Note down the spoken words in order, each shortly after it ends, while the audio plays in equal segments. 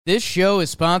This show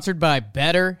is sponsored by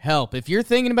BetterHelp. If you're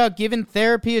thinking about giving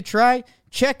therapy a try,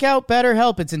 check out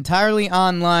BetterHelp. It's entirely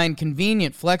online,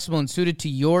 convenient, flexible, and suited to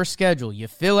your schedule. You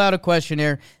fill out a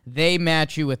questionnaire, they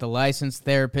match you with a licensed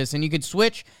therapist, and you can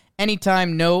switch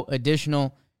anytime, no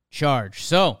additional charge.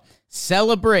 So,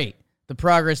 celebrate the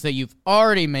progress that you've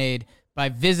already made by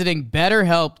visiting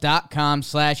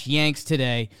betterhelp.com/Yanks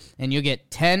today, and you'll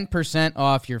get 10%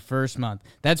 off your first month.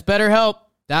 That's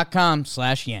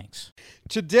betterhelp.com/Yanks.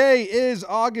 Today is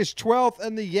August 12th,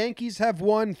 and the Yankees have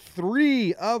won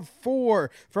 3 of 4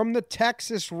 from the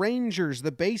Texas Rangers,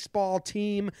 the baseball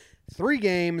team. 3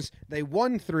 games, they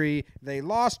won 3, they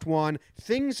lost 1.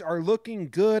 Things are looking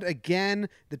good again.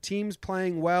 The team's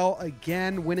playing well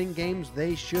again, winning games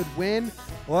they should win.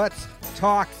 Let's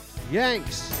talk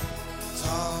Yanks.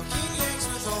 Talking Yanks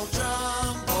with old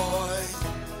John Boy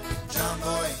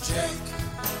and Jake.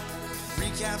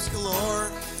 Recaps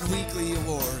galore and weekly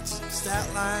awards,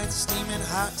 stat lines, steaming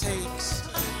hot takes.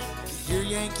 Get your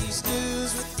Yankees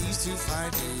news with these two fine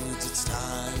dudes. It's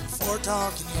time for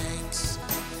Talking Yanks.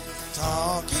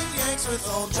 Talking Yanks with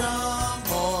old John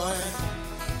Boy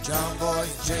and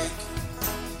Jake.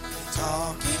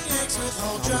 Talking Yanks with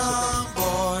old John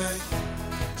Boy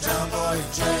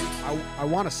and Jake. I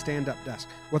want a stand-up desk.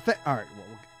 All right.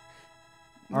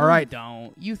 All right. You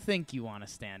don't. You think you want a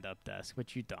stand-up desk,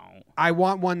 but you don't. I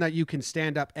want one that you can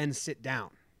stand up and sit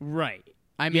down. Right.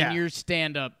 I mean, your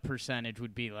stand-up percentage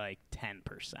would be like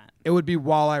 10%. It would be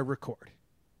while I record.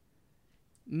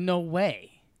 No way.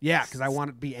 Yeah, because I want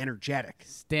it to be energetic.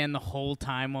 Stand the whole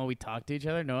time while we talk to each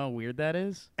other? Know how weird that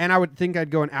is? And I would think I'd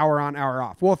go an hour on, hour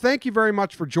off. Well, thank you very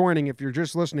much for joining. If you're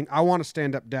just listening, I want a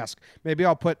stand-up desk. Maybe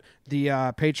I'll put the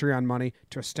Patreon money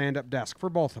to a stand-up desk for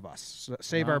both of us. So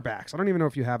save our backs. I don't even know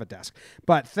if you have a desk.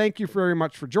 But thank you very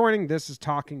much for joining. This is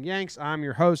Talking Yanks. I'm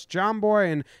your host, John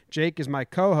Boy, and Jake is my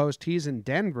co-host. He's in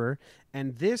Denver.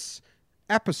 And this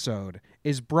episode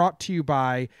is brought to you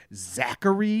by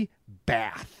Zachary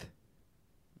Bath.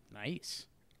 Nice.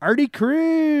 Artie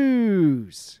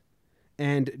Cruz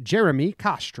and Jeremy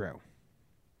Castro.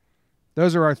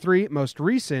 Those are our 3 most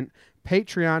recent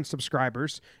Patreon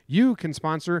subscribers. You can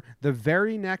sponsor the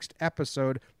very next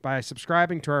episode by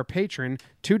subscribing to our Patreon.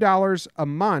 $2 a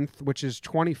month, which is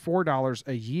 $24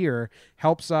 a year,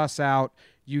 helps us out.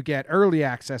 You get early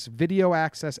access, video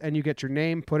access, and you get your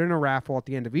name put in a raffle at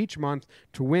the end of each month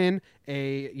to win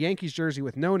a Yankees jersey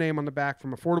with no name on the back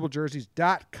from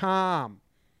affordablejerseys.com.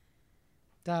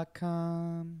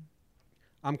 .com.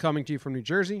 I'm coming to you from New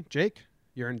Jersey. Jake,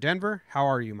 you're in Denver. How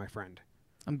are you, my friend?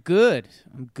 I'm good.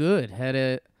 Had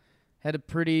a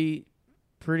pretty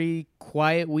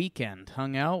quiet weekend.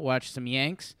 Hung out, watched some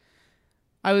Yanks.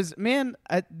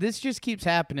 This just keeps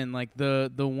happening. Like the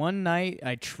one night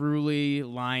I truly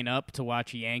line up to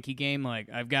watch a Yankee game, like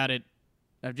I've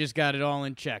just got it all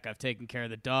in check. I've taken care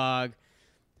of the dog.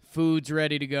 Food's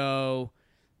ready to go.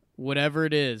 Whatever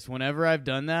it is, whenever I've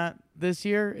done that this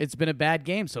year, it's been a bad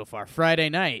game so far. Friday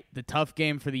night, the tough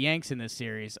game for the Yanks in this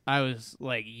series, I was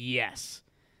like, yes,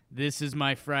 this is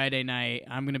my Friday night.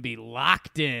 I'm going to be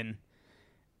locked in.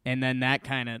 And then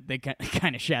they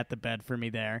kind of shat the bed for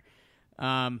me there.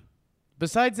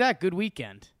 Besides that, good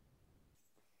weekend.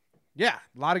 Yeah,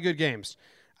 a lot of good games.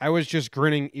 I was just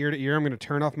grinning ear to ear. I'm going to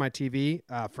turn off my TV.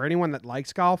 For anyone that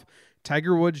likes golf,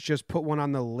 Tiger Woods just put one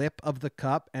on the lip of the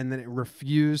cup, and then it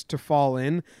refused to fall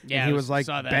in. Yeah, and he was like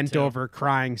bent over,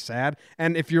 crying, sad.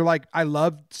 And if you're like, I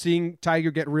love seeing Tiger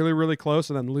get really, really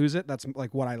close and then lose it. That's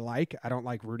like what I like. I don't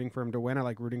like rooting for him to win. I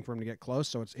like rooting for him to get close,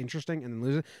 so it's interesting and then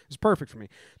lose it. It's perfect for me.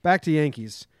 Back to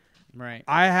Yankees. Right.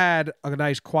 I had a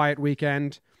nice quiet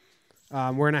weekend.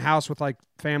 We're in a house with like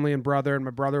family and brother, and my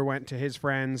brother went to his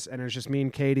friends, and it was just me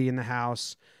and Katie in the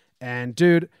house. And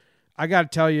dude, I got to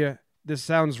tell you, this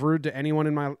sounds rude to anyone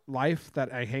in my life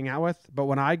that I hang out with, but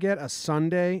when I get a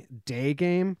Sunday day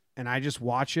game and I just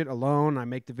watch it alone, I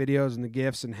make the videos and the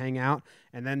GIFs and hang out,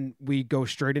 and then we go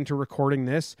straight into recording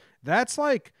this, that's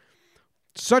like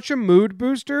such a mood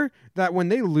booster that when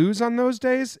they lose on those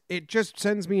days, it just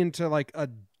sends me into like a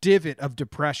divot of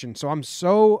depression. So I'm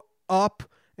so up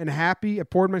and happy. I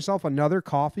poured myself another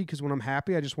coffee because when I'm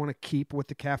happy, I just want to keep with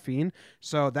the caffeine.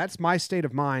 So that's my state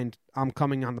of mind. I'm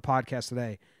coming on the podcast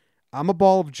today. I'm a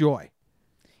ball of joy.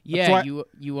 Yeah,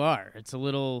 you are. It's a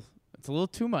little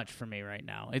too much for me right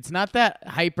now. It's not that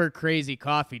hyper crazy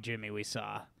coffee Jimmy we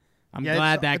saw. I'm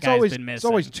glad that guy's been missing. It's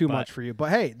always too much for you.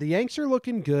 But hey, the Yanks are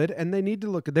looking good, and they need to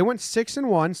look good. They went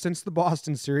 6-1 since the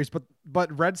Boston series,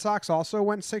 but Red Sox also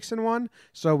went 6-1,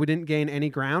 so we didn't gain any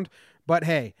ground. But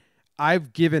hey,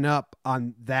 I've given up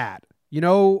on that. You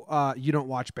don't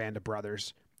watch Band of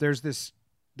Brothers. There's this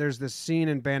scene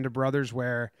in Band of Brothers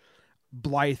where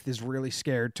Blythe is really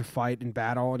scared to fight in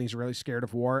battle, and he's really scared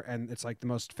of war. And it's like the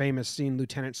most famous scene.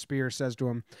 Lieutenant Spear says to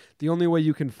him, the only way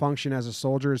you can function as a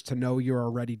soldier is to know you're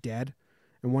already dead.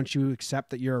 And once you accept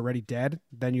that you're already dead,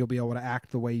 then you'll be able to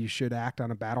act the way you should act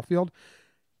on a battlefield.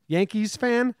 Yankees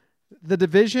fan, the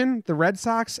division, the Red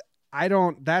Sox,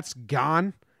 that's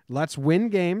gone. Let's win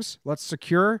games. Let's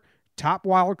secure top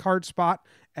wild card spot,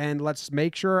 and let's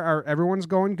make sure everyone's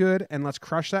going good, and let's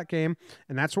crush that game.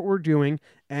 And that's what we're doing.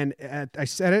 And I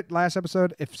said it last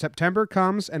episode, if September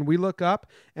comes and we look up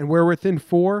and we're within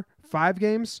 4-5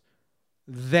 games,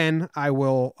 then I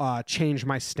will change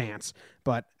my stance.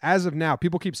 But as of now,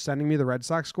 people keep sending me the Red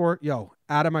Sox score. Yo,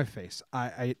 out of my face.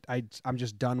 I'm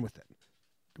just done with it.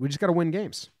 We just got to win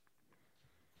games.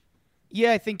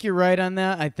 Yeah, I think you're right on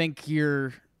that. I think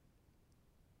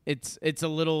it's a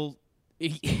little.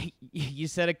 You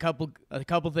said a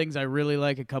couple things I really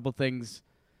like, a couple things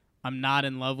I'm not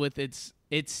in love with. It's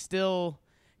still,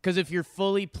 because if you're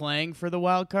fully playing for the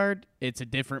wild card, it's a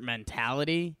different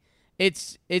mentality.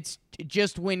 It's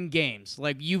just win games.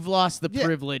 Like, you've lost the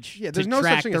privilege. Yeah, there's to no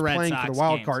track such thing the as Red playing Sox for the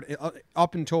wild games. card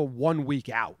up until 1 week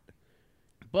out.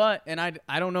 But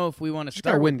I don't know if we want to Just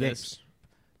gotta start win with games. this.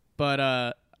 But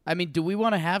I mean, do we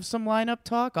want to have some lineup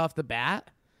talk off the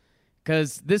bat?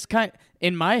 Because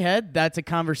in my head, that's a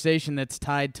conversation that's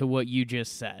tied to what you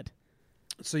just said.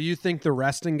 So you think the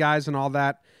resting guys and all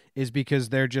that is because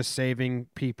they're just saving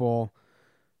people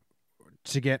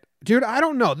to get... Dude, I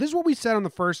don't know. This is what we said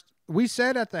we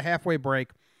said at the halfway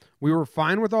break, we were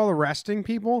fine with all the resting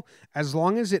people as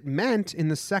long as it meant in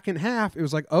the second half, it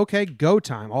was like, okay, go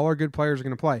time. All our good players are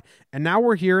going to play. And now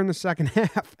we're here in the second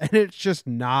half, and it's just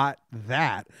not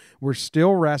that. We're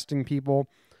still resting people.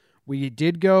 We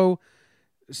did go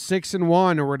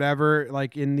 6-1 or whatever,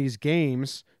 like in these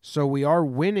games. So we are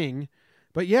winning.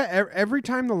 But yeah, every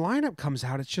time the lineup comes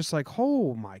out, it's just like,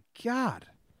 oh my God.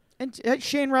 And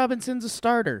Shane Robinson's a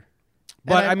starter.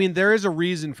 But I mean, there is a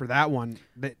reason for that one.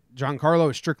 That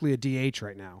Giancarlo is strictly a DH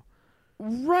right now.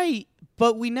 Right.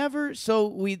 But we never, so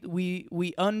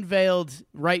we unveiled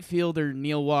right fielder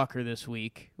Neil Walker this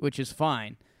week, which is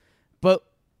fine. But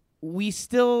we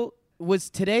still,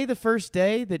 was today the first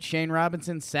day that Shane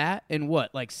Robinson sat in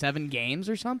what, like 7 games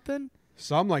or something?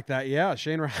 Something like that, yeah.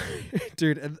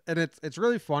 Dude, and it's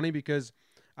really funny because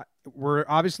we're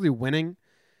obviously winning,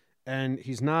 and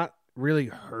he's not really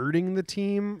hurting the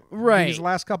team these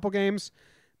last couple games.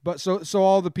 But so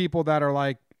all the people that are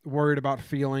like worried about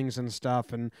feelings and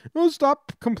stuff and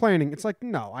stop complaining. It's like,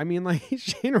 no, I mean, like,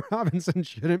 Shane Robinson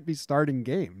shouldn't be starting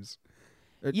games.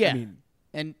 Yeah.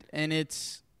 And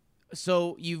it's,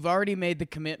 so you've already made the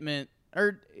commitment,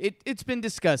 or it's been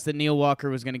discussed that Neil Walker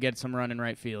was going to get some run in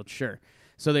right field. Sure.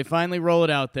 So they finally roll it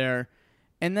out there.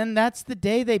 And then that's the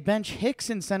day they bench Hicks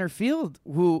in center field,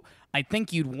 who I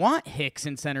think you'd want Hicks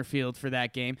in center field for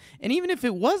that game. And even if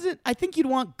it wasn't, I think you'd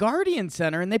want Guardy in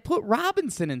center, and they put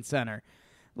Robinson in center.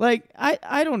 Like,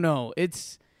 I don't know.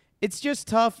 It's just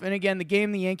tough. And again, the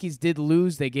game the Yankees did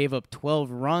lose, they gave up 12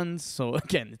 runs. So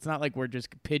again, it's not like we're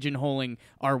just pigeonholing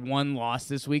our one loss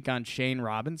this week on Shane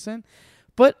Robinson.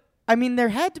 But I mean, there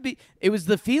had to be, it was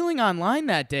the feeling online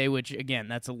that day, which, again,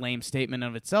 that's a lame statement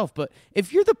of itself. But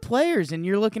if you're the players and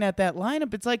you're looking at that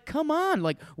lineup, it's like, come on.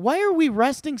 Like, why are we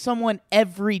resting someone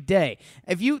every day?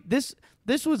 If you, this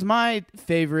was my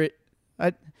favorite.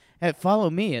 Follow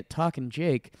me at Talkin'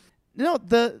 Jake. No,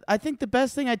 I think the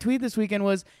best thing I tweeted this weekend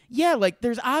was, yeah, like,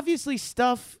 there's obviously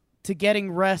stuff to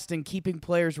getting rest and keeping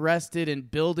players rested and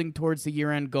building towards the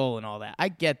year-end goal and all that. I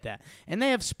get that. And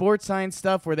they have sports science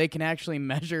stuff where they can actually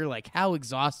measure, like, how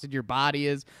exhausted your body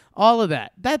is, all of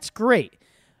that. That's great.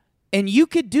 And you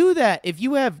could do that if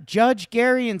you have Judge,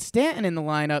 Gary, and Stanton in the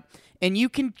lineup, and you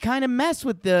can kind of mess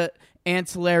with the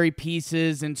ancillary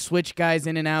pieces and switch guys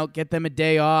in and out, get them a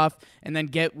day off, and then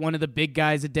get one of the big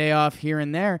guys a day off here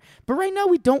and there. But right now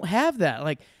we don't have that.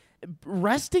 Like,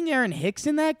 resting Aaron Hicks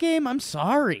in that game, I'm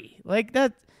sorry. Like,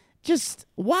 that, just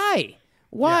why?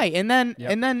 Yeah. And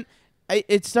then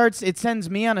it sends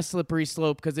me on a slippery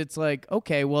slope, because it's like,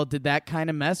 okay, well, did that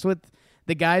kind of mess with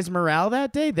the guys' morale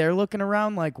that day? They're looking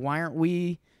around like, why aren't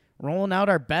we rolling out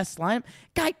our best lineup?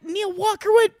 Guy, Neil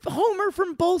Walker went homer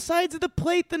from both sides of the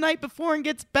plate the night before and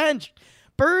gets benched.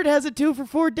 Bird has a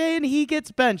 2-for-4 day and he gets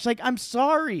benched. Like, I'm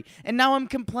sorry. And now I'm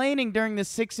complaining during the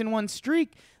 6-1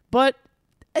 streak, but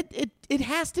it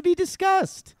has to be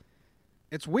discussed.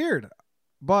 It's weird,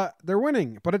 but they're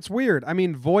winning. But it's weird. I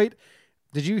mean, Voit,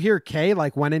 did you hear Kay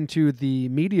went into the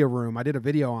media room? I did a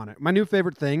video on it. My new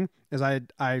favorite thing is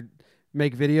I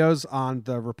make videos on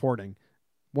the reporting.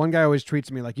 One guy always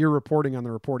treats me like you're reporting on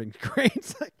the reporting. Great.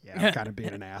 It's like, yeah, I'm kind of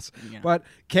being an ass. Yeah. But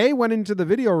Kay went into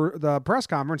the press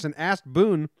conference and asked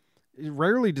Boone.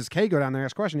 Rarely does Kay go down there and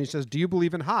ask a question. He says, "Do you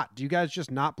believe in hot? Do you guys just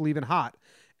not believe in hot?"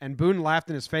 And Boone laughed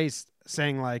in his face,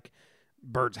 saying like,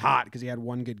 "Bird's hot because he had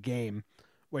one good game."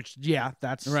 Which, yeah,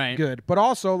 that's right. good. But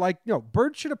also, like,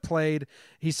 Bird should have played.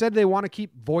 He said they want to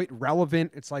keep Voit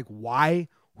relevant. It's like, why?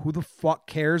 Who the fuck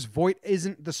cares? Voit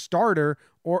isn't the starter,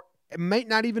 or it might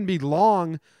not even be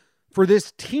long for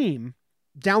this team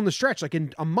down the stretch. Like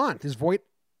in a month, is Voit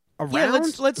around? Yeah,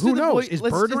 let's Who do the knows? Voit. Is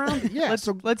Let's Bird do- around? Yeah,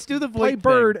 so let's do the Voit play thing.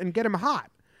 Bird and get him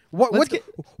hot.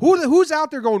 Who's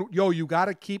out there going, yo, you got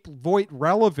to keep Voit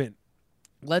relevant?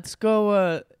 Let's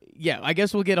go. Yeah, I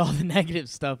guess we'll get all the negative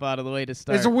stuff out of the way to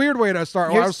start. It's a weird way to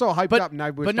start. I was so hyped up, and I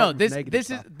was but no, starting with this negative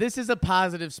stuff. this is a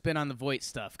positive spin on the Voit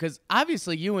stuff because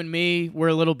obviously you and me were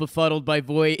a little befuddled by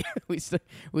Voit.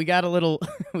 we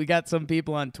got some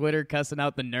people on Twitter cussing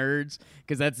out the nerds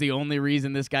because that's the only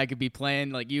reason this guy could be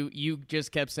playing. Like you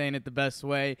just kept saying it the best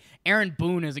way. Aaron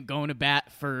Boone isn't going to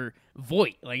bat for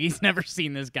Voit. Like he's never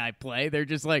seen this guy play. They're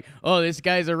just like, oh, this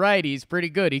guy's a righty. He's pretty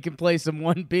good. He can play some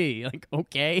 1B. Like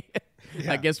okay.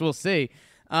 Yeah. I guess we'll see.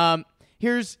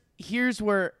 Here's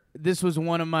where this was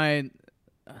one of my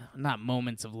not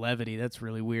moments of levity. That's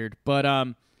really weird.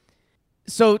 But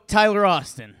so Tyler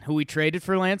Austin, who we traded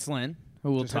for Lance Lynn,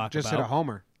 who we'll talk just about. hit a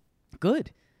homer.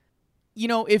 Good.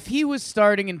 If he was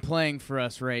starting and playing for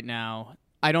us right now,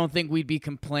 I don't think we'd be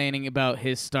complaining about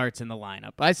his starts in the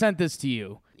lineup. I sent this to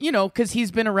you. Because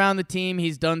he's been around the team.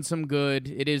 He's done some good.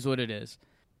 It is what it is.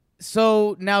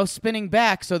 So now spinning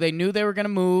back, so they knew they were going to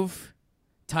move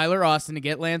Tyler Austin to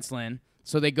get Lance Lynn.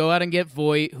 So they go out and get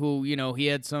Voit, who, he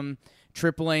had some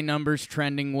AAA numbers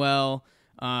trending well.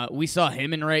 We saw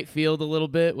him in right field a little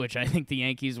bit, which I think the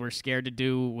Yankees were scared to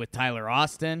do with Tyler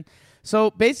Austin. So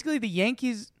basically the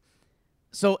Yankees,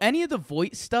 so any of the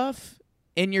Voit stuff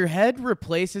in your head,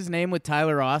 replace his name with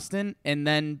Tyler Austin and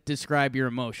then describe your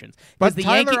emotions. But the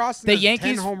Tyler Austin has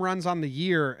Yankees 10 home runs on the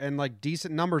year and like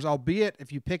decent numbers, albeit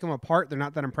if you pick them apart, they're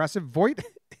not that impressive. Voit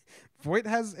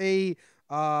has a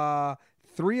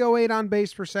 308 on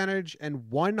base percentage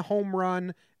and 1 home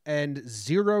run and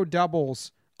 0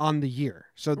 doubles on the year.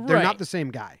 So they're not the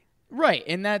same guy. Right.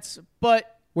 And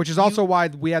which is also why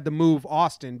we had to move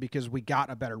Austin because we got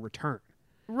a better return.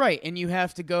 Right. And you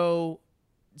have to go.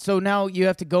 So now you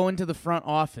have to go into the front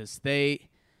office. They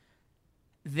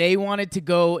wanted to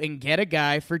go and get a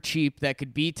guy for cheap that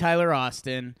could beat Tyler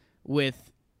Austin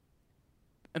with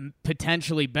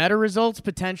potentially better results,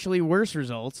 potentially worse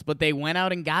results, but they went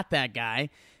out and got that guy,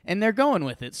 and they're going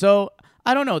with it. So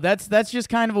I don't know. That's just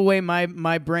kind of a way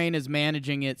my brain is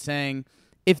managing it, saying,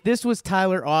 if this was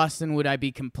Tyler Austin, would I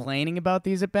be complaining about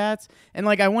these at-bats? And,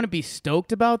 I wouldn't be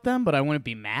stoked about them, but I wouldn't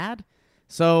be mad.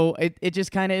 So it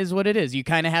just kind of is what it is. You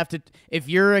kind of have to, if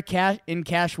you're in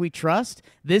cash we trust,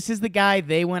 this is the guy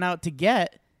they went out to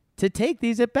get to take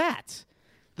these at-bats.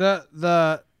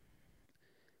 The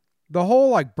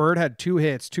whole, Bird had 2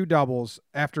 hits, 2 doubles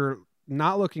after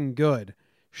not looking good.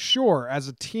 Sure, as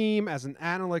a team, as an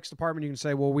analytics department, you can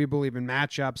say, well, we believe in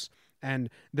matchups, and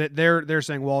that they're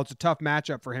saying, well, it's a tough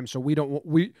matchup for him, so we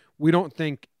don't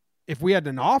think if we had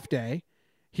an off day,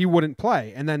 he wouldn't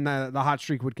play, and then the hot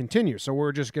streak would continue. So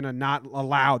we're just going to not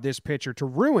allow this pitcher to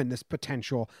ruin this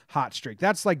potential hot streak.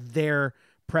 That's their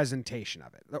presentation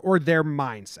of it or their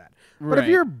mindset. Right. But if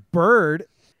you're Bird,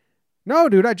 no,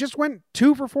 dude, I just went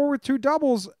 2 for 4 with 2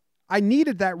 doubles. I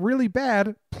needed that really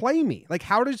bad. Play me.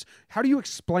 How do you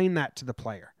explain that to the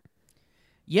player?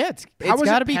 Yeah, it's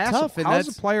got to be tough. And how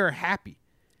is a player happy?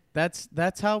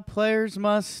 That's how players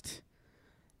must.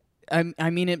 I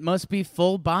mean, it must be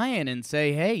full buy-in and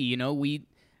say, hey, we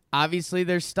obviously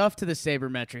there's stuff to the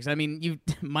sabermetrics. I mean,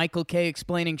 Michael Kay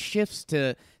explaining shifts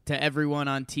to everyone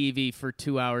on TV for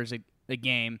 2 hours a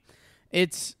game.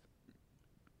 It's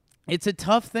a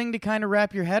tough thing to kind of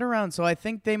wrap your head around. So I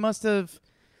think they must have.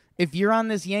 If you're on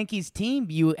this Yankees team,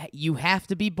 you have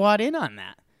to be bought in on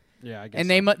that. Yeah, I guess. And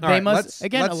so. they must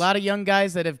a lot of young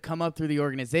guys that have come up through the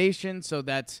organization. So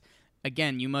that's.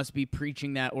 Again, you must be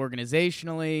preaching that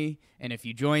organizationally, and if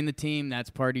you join the team,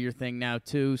 that's part of your thing now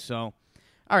too. So,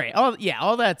 all right,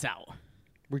 all that's out.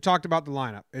 We talked about the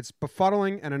lineup. It's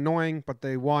befuddling and annoying, but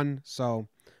they won, so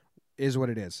is what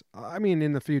it is. I mean,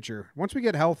 in the future, once we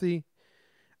get healthy,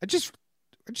 I just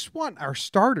want our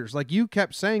starters, like you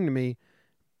kept saying to me,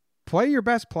 play your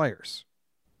best players.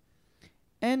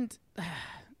 And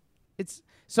it's.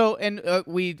 So, and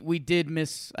we did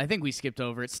miss. I think we skipped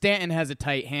over it. Stanton has a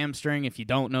tight hamstring. If you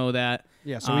don't know that,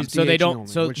 yeah. So he's so they don't. only,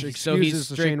 so which so he's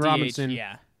the Shane strict Robinson DH,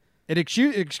 yeah. It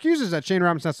excuses that Shane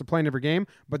Robinson has to play in every game,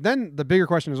 but then the bigger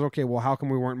question is, okay, well, how come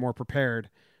we weren't more prepared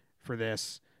for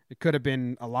this? It could have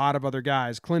been a lot of other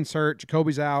guys. Clint's hurt,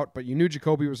 Jacoby's out, but you knew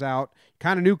Jacoby was out.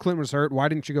 Kind of knew Clint was hurt. Why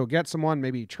didn't you go get someone?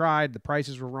 Maybe you tried. The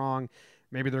prices were wrong.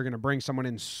 Maybe they're going to bring someone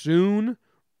in soon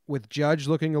with Judge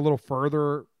looking a little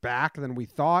further back than we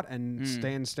thought and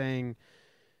Stan staying.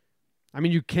 I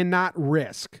mean, you cannot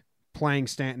risk playing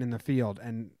Stanton in the field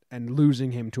and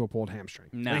losing him to a pulled hamstring.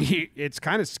 No. It's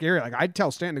kind of scary. Like, I'd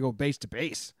tell Stanton to go base to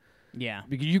base. Yeah.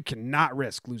 Because you cannot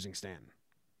risk losing Stanton.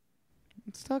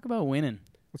 Let's talk about winning.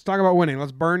 Let's talk about winning.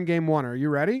 Let's burn game one. Are you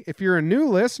ready? If you're a new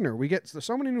listener, we get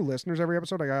so many new listeners every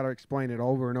episode, I got to explain it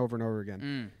over and over and over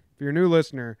again. If you're a new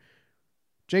listener,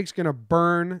 Jake's going to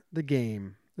burn the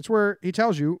game. It's where he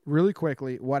tells you really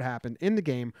quickly what happened in the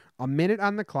game, a minute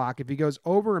on the clock. If he goes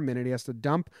over a minute, he has to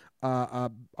dump a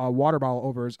water bottle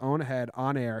over his own head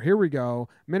on air. Here we go.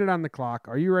 Minute on the clock.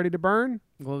 Are you ready to burn?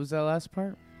 What was that last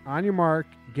part? On your mark,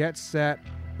 get set,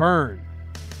 burn.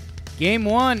 Game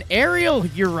 1, Ariel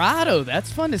Jurado.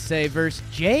 That's fun to say, versus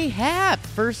Jay Happ.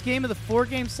 First game of the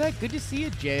 4-game set. Good to see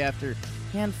you, Jay, after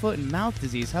hand, foot, and mouth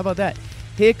disease. How about that?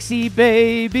 Hixie,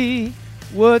 baby,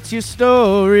 what's your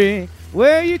story?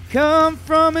 Where you come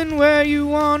from and where you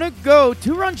want to go.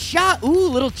 2-run shot. Ooh,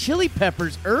 little chili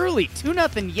peppers early.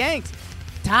 2-0 Yanks.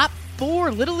 Top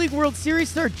 4, Little League World Series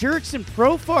star Jurickson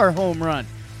Profar home run.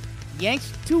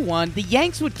 Yanks 2-1. The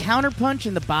Yanks would counterpunch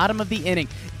in the bottom of the inning.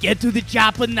 Get to the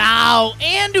chopper now.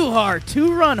 Andujar,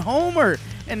 2-run homer.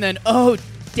 And then, oh,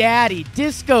 daddy,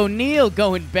 Disco Neal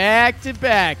going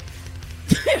back-to-back.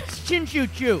 Chin choo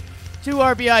choo. 2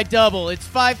 RBI double. It's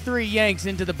 5-3 Yanks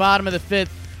into the bottom of the 5th.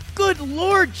 Good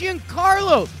Lord,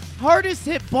 Giancarlo. Hardest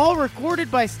hit ball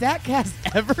recorded by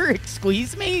StatCast ever.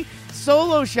 Excuse me?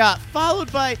 Solo shot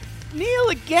followed by Neal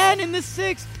again in the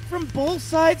 6th from both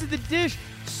sides of the dish.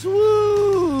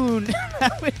 Swoon.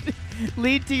 That would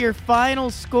lead to your final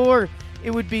score.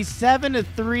 It would be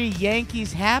 7-3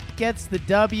 Yankees. Happ gets the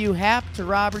W. Happ to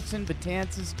Robertson,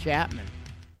 Betances, Chapman.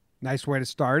 Nice way to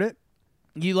start it.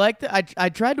 You like that? I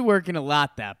tried to work in a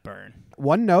lot that burn.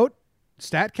 One note,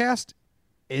 StatCast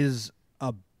is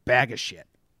a bag of shit.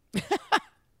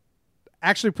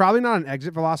 Actually, probably not an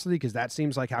exit velocity because that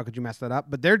seems like how could you mess that up?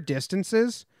 But their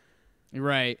distances,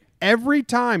 right? Every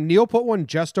time Neal put one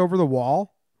just over the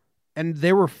wall, and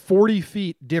they were 40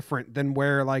 feet different than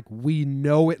where like we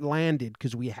know it landed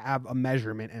because we have a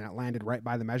measurement and it landed right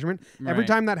by the measurement. Right. Every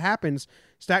time that happens,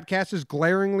 StatCast is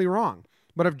glaringly wrong.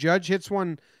 But if Judge hits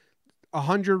one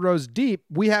 100 rows deep,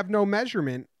 we have no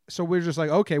measurement. So we're just like,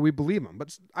 okay, we believe him.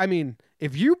 But I mean,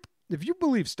 if you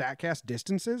believe StatCast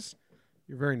distances,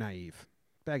 you're very naive.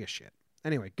 Bag of shit.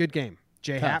 Anyway, good game.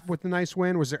 Jay Happ with the nice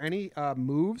win. Was there any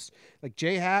moves? Like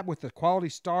Jay Happ with the quality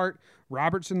start.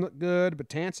 Robertson looked good.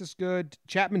 Betances good.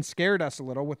 Chapman scared us a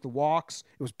little with the walks.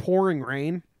 It was pouring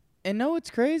rain. And no,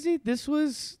 it's crazy. This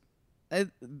was...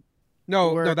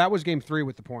 No, that was game 3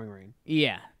 with the pouring rain.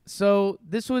 Yeah. So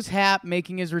this was Happ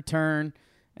making his return.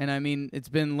 And, I mean, it's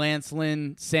been Lance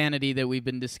Lynn sanity that we've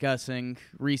been discussing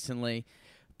recently.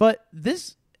 But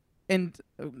this, and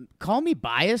call me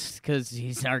biased because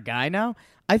he's our guy now,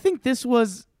 I think this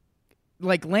was,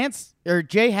 like,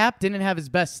 Jay Happ didn't have his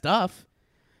best stuff.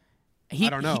 I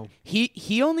don't know.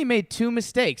 He only made 2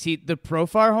 mistakes. The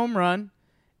Profar home run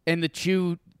and the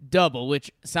Chu double, which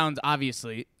sounds obvious.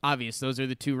 Those are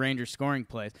the 2 Rangers scoring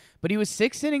plays. But he was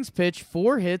 6 innings pitched,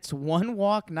 4 hits, 1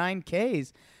 walk, 9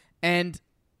 Ks. And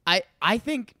I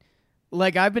think,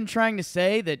 like I've been trying to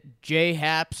say, that Jay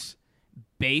Happ's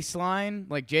baseline,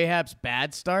 like Jay Happ's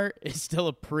bad start, is still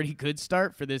a pretty good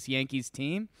start for this Yankees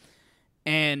team.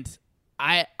 And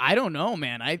I don't know,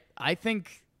 man. I think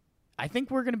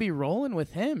we're going to be rolling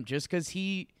with him just because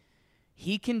he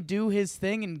can do his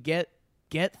thing and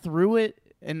get through it.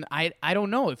 And I don't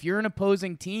know. If you're an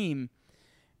opposing team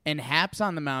and Happ's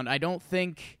on the mound, I don't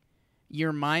think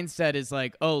your mindset is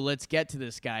like, oh, let's get to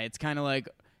this guy. It's kind of like,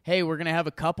 hey, we're going to have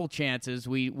a couple chances.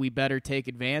 We better take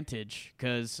advantage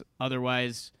because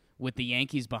otherwise with the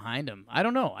Yankees behind him, I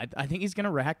don't know. I think he's going to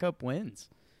rack up wins.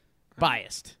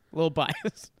 Biased. A little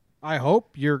biased. I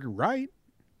hope you're right.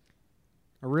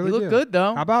 I really do. You look good,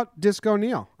 though. How about Disco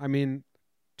Neal? I mean,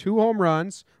 2 home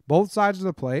runs, both sides of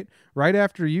the plate, right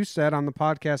after you said on the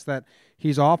podcast that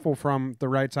he's awful from the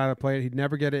right side of the plate. He'd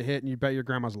never get it hit, and you bet your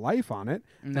grandma's life on it.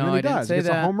 No, I didn't say that. It's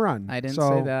a home run. I didn't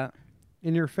say that.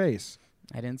 In your face.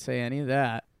 I didn't say any of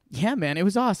that. Yeah, man, it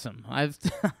was awesome. I've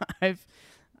been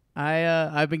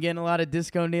getting a lot of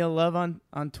Disco Neal love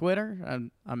on Twitter.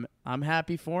 I'm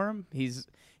happy for him.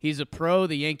 He's a pro.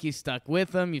 The Yankees stuck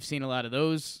with him. You've seen a lot of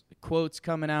those quotes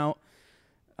coming out.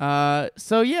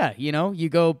 So yeah, you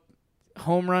go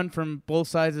home run from both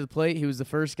sides of the plate. He was the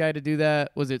first guy to do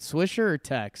that. Was it Swisher or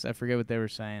Tex? I forget what they were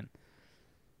saying.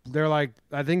 They're like,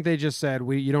 I think they just said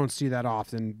you don't see that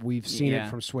often. We've seen it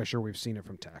from Swisher. We've seen it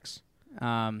from Tex.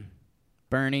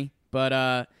 Bernie.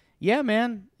 But, yeah,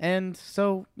 man. And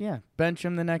so, yeah, bench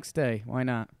him the next day. Why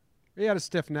not? He had a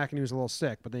stiff neck and he was a little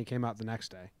sick, but then he came out the next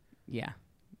day. Yeah.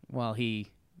 Well,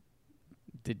 he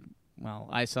did. Well,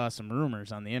 I saw some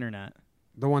rumors on the internet.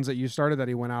 The ones that you started that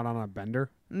he went out on a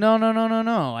bender?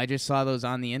 No. I just saw those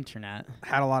on the internet.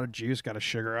 Had a lot of juice, got a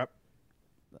sugar up.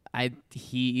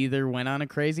 He either went on a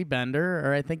crazy bender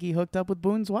or I think he hooked up with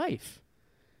Boone's wife.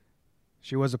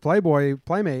 She was a Playboy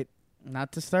playmate.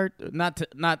 Not starting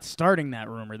that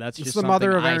rumor. That's It's just the something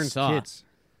mother of I Aaron's saw. kids.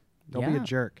 Don't be a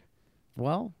jerk.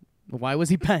 Well, why was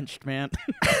he benched, man?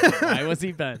 Why was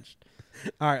he benched?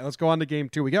 All right, let's go on to game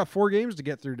 2. We got 4 games to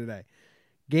get through today.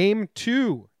 Game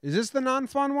 2. Is this the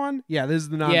non-fun one? Yeah, this is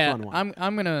the non-fun one.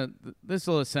 I'm gonna. This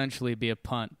will essentially be a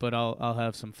punt, but I'll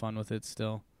have some fun with it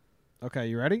still. Okay,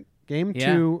 you ready? Game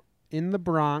 2 in the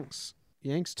Bronx.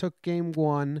 Yanks took game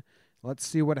 1. Let's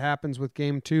see what happens with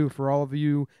game 2 for all of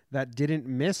you that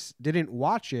didn't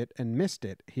watch it and missed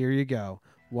it. Here you go.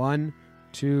 1,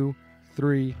 2,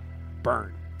 3,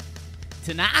 burn.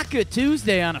 Tanaka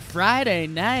Tuesday on a Friday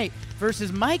night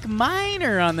versus Mike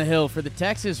Minor on the hill for the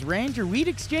Texas Ranger. We'd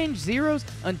exchange zeros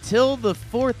until the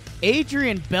 4th.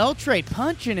 Adrian Beltre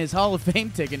punching his Hall of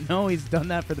Fame ticket. No, he's done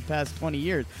that for the past 20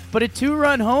 years. But a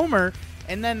 2-run homer,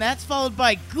 and then that's followed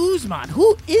by Guzman.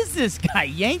 Who is this guy?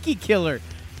 Yankee killer.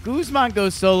 Guzman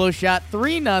goes solo shot,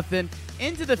 3-0.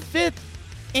 Into the 5th,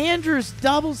 Andrews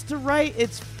doubles to right.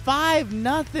 It's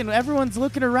 5-0. Everyone's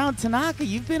looking around. Tanaka,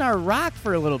 you've been our rock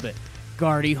for a little bit.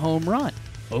 Gardy home run.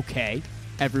 Okay.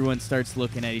 Everyone starts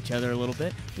looking at each other a little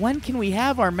bit. When can we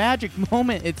have our magic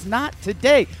moment? It's not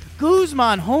today.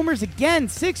 Guzman homers again.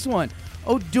 6-1.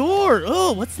 Odor.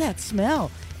 Oh, what's that smell?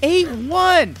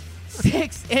 8-1.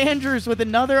 6. Andrews with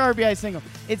another RBI single.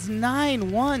 It's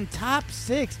 9-1. Top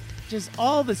 6. Just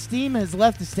all the steam has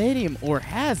left the stadium, or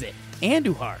has it?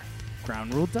 Andujar.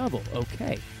 Ground rule double.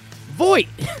 Okay. Voit.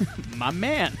 My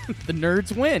man. The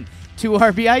Nerds win. 2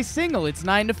 RBI single. It's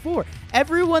 9-4.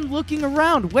 Everyone looking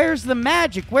around. Where's the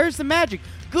magic? Where's the magic?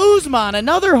 Guzman,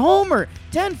 another homer.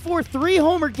 10-4,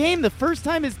 3-homer game. The first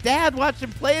time his dad watched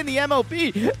him play in the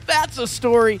MLB. That's a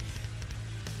story.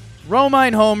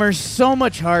 Romine homers, so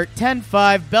much heart.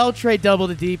 10-5. Beltre double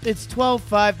to deep. It's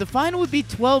 12-5. The final would be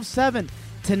 12-7.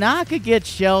 Tanaka gets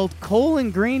shelled. Cole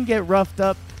and Green get roughed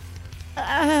up.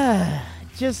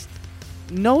 Just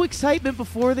no excitement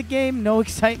before the game. No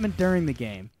excitement during the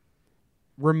game.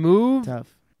 Remove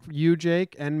Tough. You,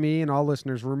 Jake, and me, and all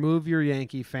listeners, remove your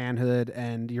Yankee fanhood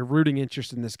and your rooting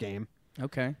interest in this game.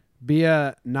 Okay. Be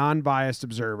a non-biased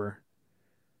observer.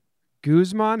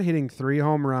 Guzman hitting 3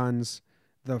 home runs.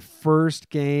 The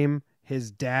first game his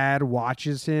dad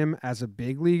watches him as a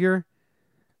big leaguer.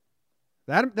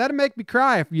 That'd make me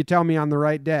cry if you tell me on the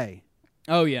right day.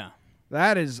 Oh, yeah.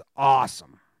 That is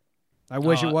awesome. I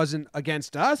wish it wasn't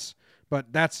against us.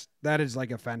 But that is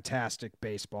like a fantastic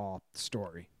baseball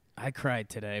story. I cried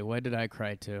today. What did I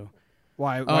cry to?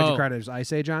 Why'd you cry to his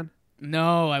Ice Age on?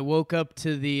 No, I woke up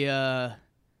to the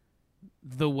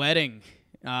wedding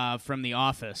from The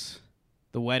Office,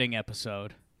 the wedding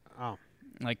episode. Oh,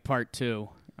 like part 2.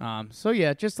 So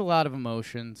yeah, just a lot of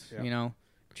emotions. Yep. You know,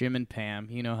 Jim and Pam.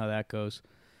 You know how that goes.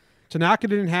 Tanaka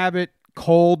didn't have it.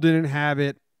 Cole didn't have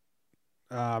it.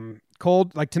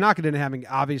 Tanaka didn't have it.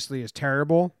 Obviously, is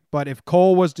terrible. But if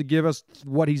Cole was to give us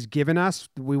what he's given us,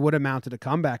 we would have mounted a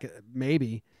comeback,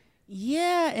 maybe.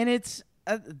 Yeah, and it's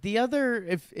the other.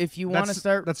 If you want to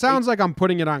start, that sounds like I'm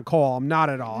putting it on Cole. I'm not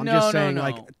at all. I'm just saying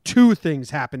like 2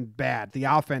 things happened bad. The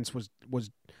offense was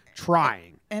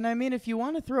trying. And I mean, if you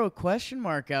want to throw a question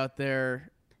mark out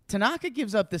there, Tanaka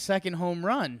gives up the 2nd home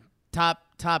run,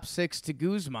 top 6 to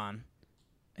Guzman,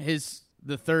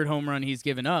 the 3rd home run he's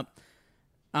given up.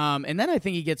 And then I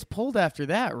think he gets pulled after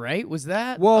that, right? Was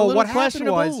that a little what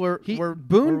questionable?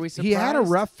 Boone, were we surprised? He had a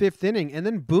rough 5th inning, and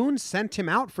then Boone sent him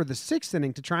out for the 6th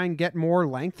inning to try and get more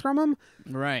length from him.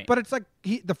 Right. But it's like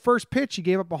the first pitch, he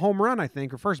gave up a home run, I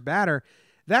think, or first batter.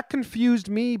 That confused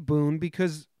me, Boone,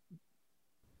 because...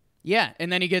 Yeah,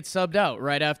 and then he gets subbed out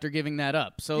right after giving that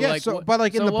up. So in the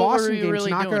Boston game, really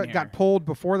Tanaka got pulled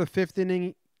before the 5th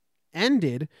inning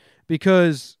ended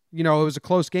because, it was a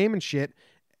close game and shit.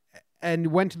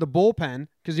 And went to the bullpen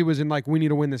because he was in we need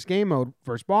to win this game mode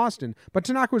versus Boston. But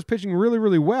Tanaka was pitching really,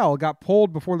 really well. Got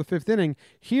pulled before the 5th inning.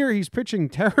 Here he's pitching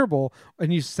terrible,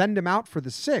 and you send him out for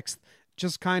the 6th.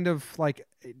 Just kind of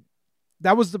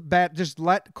that was the bet. Just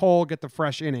let Cole get the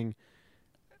fresh inning.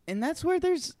 And that's where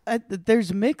there's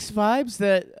mixed vibes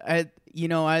that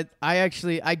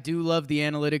I do love the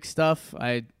analytics stuff.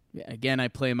 I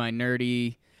play my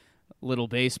nerdy little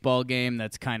baseball game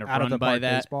that's kind of Out run of the by park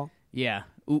that. baseball? Yeah,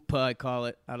 OOPA I call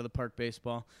it, out of the park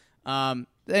baseball. And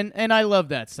I love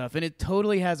that stuff, and it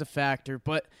totally has a factor,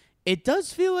 but it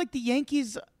does feel like the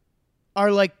Yankees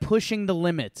are like pushing the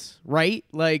limits, right?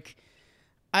 Like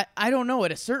I don't know,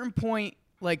 at a certain point,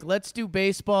 like, let's do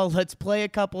baseball, let's play a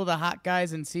couple of the hot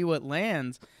guys and see what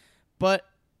lands. But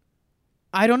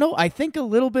I don't know. I think a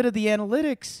little bit of the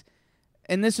analytics,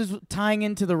 and this is tying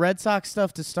into the Red Sox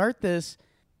stuff to start this,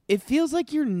 it feels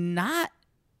like you're not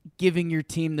giving your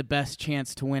team the best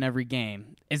chance to win every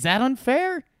game. Is that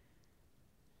unfair?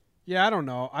 Yeah, I don't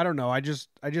know. I just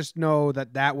know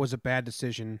that was a bad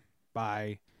decision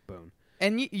by Boone.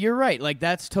 And you're right. Like,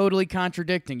 that's totally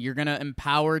contradicting. You're going to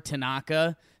empower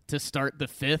Tanaka to start the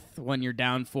fifth when you're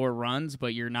down 4 runs,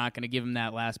 but you're not going to give him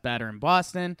that last batter in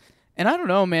Boston. And I don't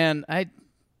know, man.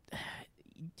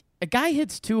 A guy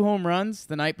hits 2 home runs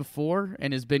the night before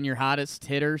and has been your hottest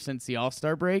hitter since the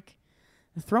All-Star break.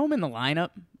 Throw him in the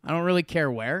lineup. I don't really care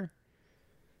where.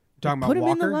 Talking Put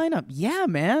about him Walker? in the lineup. Yeah,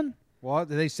 man. Well,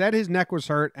 they said his neck was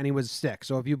hurt and he was sick.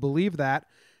 So if you believe that,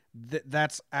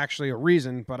 that's actually a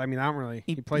reason. But I mean, I don't really.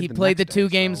 He played the next 2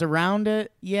 day, games so. around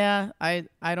it. Yeah, I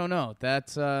don't know.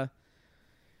 That's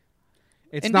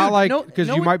It's and not dude, like because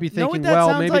you might be know what thinking, that well,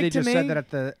 sounds maybe like they to just me? said that at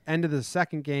the end of the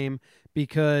second game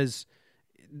because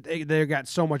they got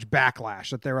so much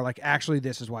backlash that they were like, actually,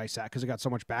 this is why he sat, because it got so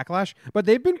much backlash. But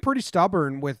they've been pretty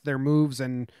stubborn with their moves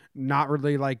and not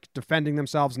really like defending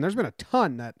themselves. And there's been a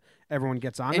ton that everyone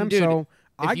gets on And them. dude, So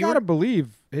I you gotta were- believe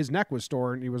his neck was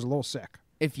sore and he was a little sick.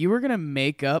 If you were going to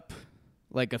make up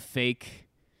like a fake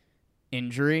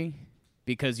injury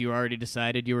because you already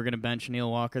decided you were going to bench Neil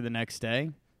Walker the next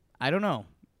day, I don't know.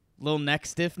 Little neck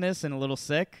stiffness and a little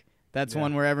sick. That's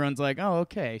one where everyone's like, oh,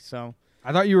 okay. So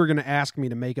I thought you were gonna ask me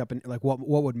to make up like what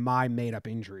would my made up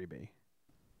injury be?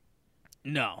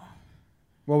 no.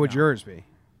 What would yours be?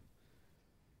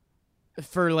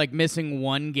 For like missing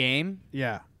 1 game,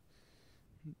 Yeah.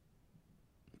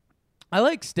 I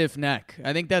like stiff neck.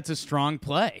 I think that's a strong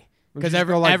play. Because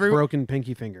Because broken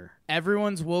pinky finger.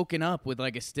 everyone's woken up with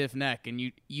like a stiff neck,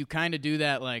 and you kind of do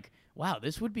that like, wow,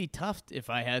 this would be tough if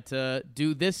I had to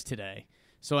do this today.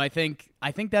 So I think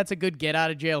that's a good get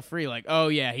out of jail free. Like, oh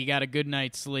yeah, he got a good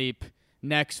night's sleep,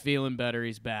 neck's feeling better,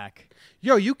 he's back.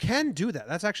 Yo, you can do that.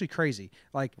 That's actually crazy.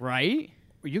 Like, Right?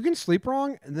 you can sleep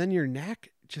wrong, and then your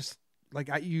neck just like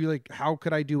how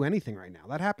could I do anything right now?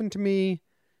 That happened to me.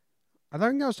 I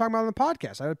think I was talking about it on the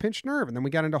podcast. I had a pinched nerve, and then we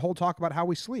got into a whole talk about how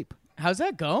we sleep. How's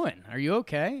that going? Are you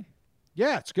okay?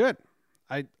 Yeah, it's good.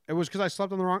 It was because I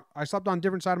slept on a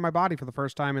different side of my body for the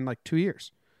first time in like 2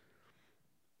 years.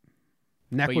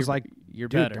 Neck But was like, you're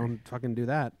dude, better. don't fucking do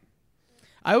that.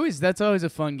 That's always a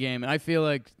fun game. I feel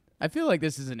like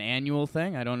this is an annual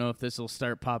thing. I don't know if this will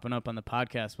start popping up on the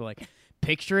podcast, but like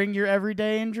picturing your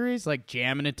everyday injuries, like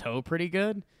jamming a toe pretty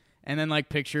good, and then like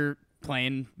picture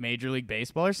playing Major League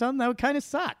Baseball or something, that would kind of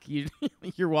suck.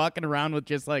 You're walking around with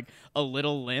just like a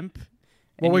little limp.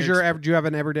 What was do you have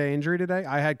an everyday injury today?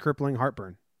 I had crippling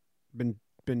heartburn.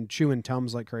 Been chewing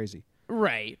Tums like crazy.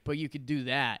 Right, but you could do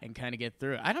that and kind of get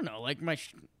through it. I don't know, like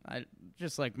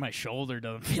my shoulder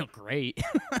doesn't feel great.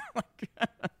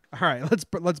 All right,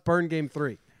 let's burn game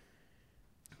 3.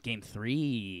 Game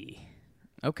 3.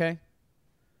 Okay.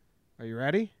 Are you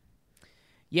ready?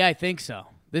 Yeah, I think so.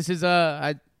 This is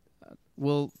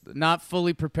we'll not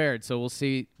fully prepared, so we'll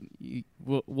see.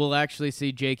 We'll actually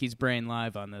see Jakey's brain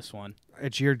live on this one,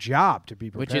 It's your job to be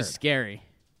prepared. which is scary.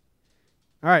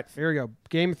 All right, here we go.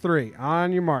 Game 3.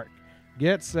 On your mark.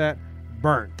 Get set.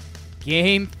 Burn.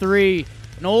 Game 3.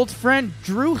 An old friend,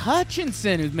 Drew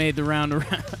Hutchinson, who's made the round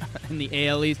around in the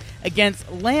AL East,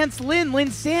 against Lance Lynn.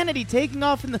 Linsanity taking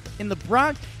off in the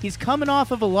Bronx. He's coming off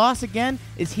of a loss again.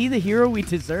 Is he the hero we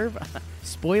deserve?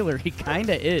 Spoiler, he kind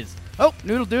of is. Oh,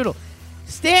 noodle doodle.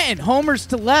 Stanton homers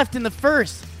to left in the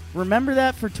first. Remember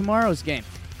that for tomorrow's game.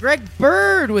 Greg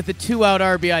Bird with a 2-out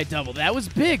RBI double. That was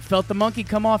big. Felt the monkey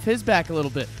come off his back a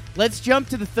little bit. Let's jump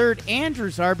to the third.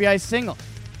 Andrews RBI single.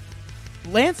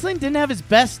 Lance Lynn didn't have his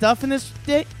best stuff in this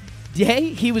day.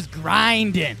 He was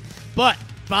grinding. But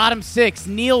bottom 6,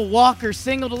 Neil Walker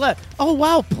single to left. Oh,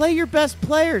 wow. Play your best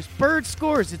players. Bird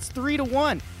scores. It's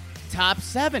 3-1. Top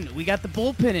 7, we got the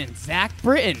bullpen in. Zach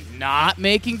Britton not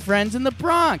making friends in the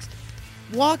Bronx.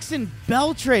 Walks in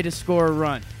Beltre to score a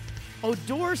run.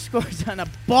 Odor scores on a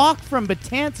balk from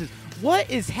Betances. What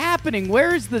is happening?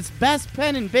 Where is this best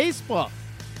pen in baseball?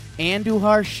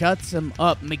 Andujar shuts him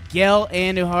up. Miguel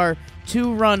Andujar,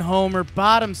 2-run homer,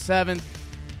 bottom 7th.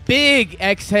 Big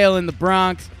exhale in the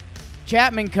Bronx.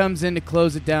 Chapman comes in to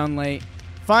close it down late.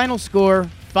 Final score,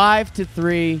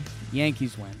 5-3.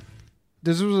 Yankees win.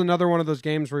 This was another one of those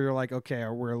games where you're like, okay,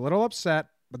 we're a little upset,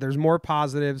 but there's more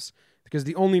positives because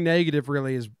the only negative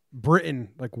really is Britton.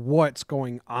 Like, what's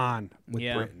going on with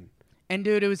Britton? And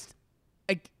dude, it was,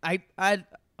 I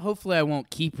hopefully I won't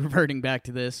keep reverting back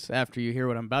to this after you hear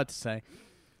what I'm about to say,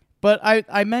 but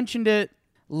I mentioned it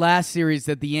last series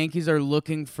that the Yankees are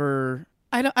looking for.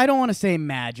 I don't want to say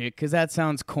magic because that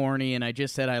sounds corny, and I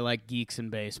just said I like geeks in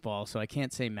baseball, so I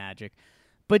can't say magic.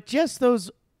 But just those,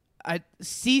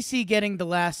 CC getting the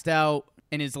last out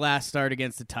in his last start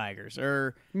against the Tigers,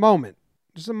 or moment,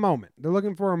 just a moment. They're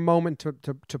looking for a moment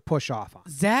to push off on.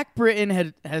 Zach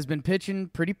Britton has been pitching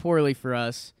pretty poorly for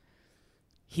us.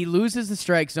 He loses the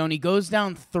strike zone. He goes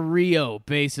down 3-0,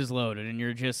 bases loaded, and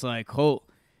you're just like, oh,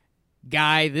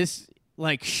 guy, this,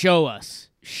 like, show us.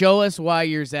 Show us why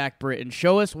you're Zach Britton.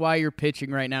 Show us why you're pitching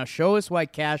right now. Show us why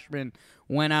Cashman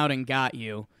went out and got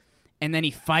you. And then he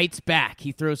fights back.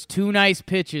 He throws 2 nice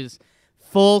pitches,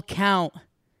 full count,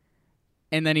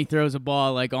 and then he throws a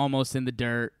ball like almost in the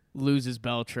dirt, loses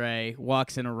Beltre,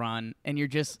 walks in a run, and you're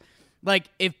just like,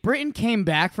 if Britton came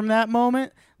back from that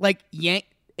moment, like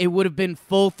it would have been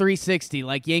full 360.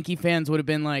 Like Yankee fans would have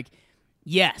been like,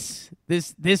 yes,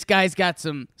 this guy's got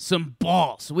some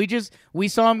balls. We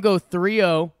saw him go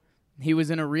 3-0. He was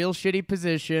in a real shitty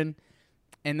position,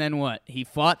 and then what? He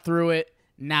fought through it.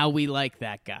 Now we like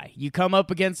that guy. You come up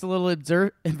against a little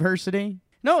adversity.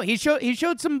 No, he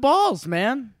showed some balls,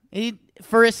 man.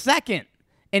 For a second,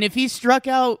 and if he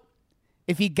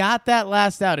got that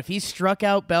last out, if he struck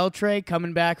out Beltre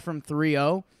coming back from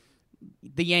 3-0,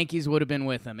 the Yankees would have been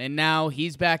with him. And now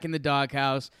he's back in the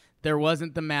doghouse. There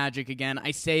wasn't the magic again.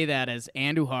 I say that as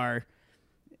Andujar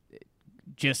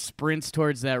just sprints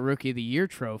towards that Rookie of the Year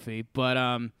trophy. But,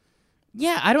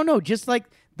 yeah, I don't know. Just like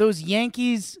those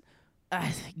Yankees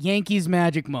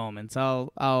magic moments.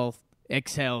 I'll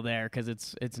exhale there because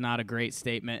it's not a great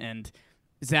statement. And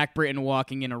Zach Britton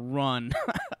walking in a run,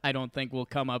 I don't think will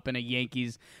come up in a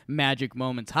Yankees magic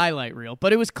moments highlight reel.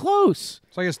 But it was close.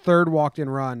 It's like his third walked-in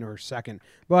run or second.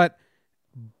 But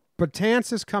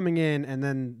Betances coming in and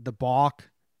then the balk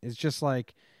is just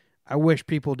like, I wish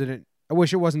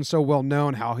it wasn't so well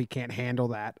known how he can't handle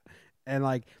that. And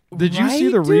like, did you see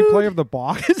the replay of the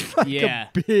balk? It's like a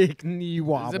big knee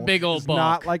wobble. It's a big old balk.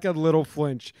 Not like a little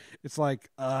flinch. It's like,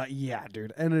 yeah,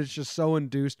 dude. And it's just so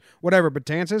induced. Whatever,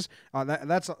 Betances,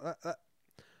 that's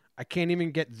I can't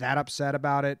even get that upset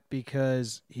about it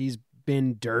because he's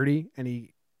been dirty and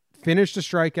he finished a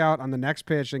strikeout on the next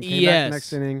pitch and came back the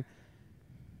next inning.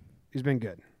 He's been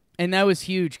good. And that was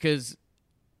huge because,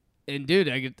 and dude,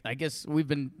 I guess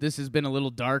this has been a little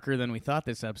darker than we thought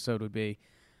this episode would be.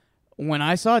 When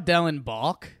I saw Dellin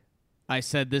balk, I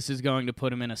said this is going to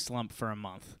put him in a slump for a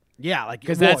month. Yeah, like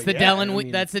because that's the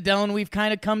Dellin. That's the Dellin we've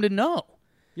kind of come to know.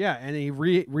 Yeah, and he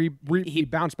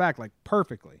bounced back like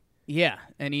perfectly. Yeah,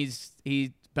 and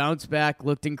he bounced back,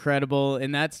 looked incredible,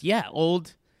 and that's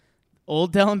old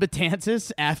Dellin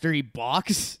Betances after he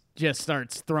balks just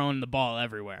starts throwing the ball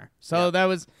everywhere. So that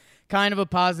was kind of a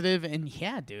positive, and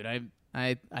yeah, dude,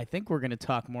 I think we're gonna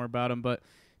talk more about him, but.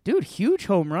 Dude, huge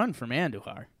home run from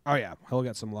Andujar. Oh, yeah. He'll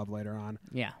get some love later on.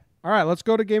 Yeah. All right, let's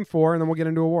go to Game 4, and then we'll get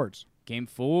into awards. Game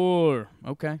 4.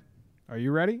 Okay. Are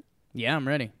you ready? Yeah, I'm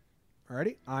ready. All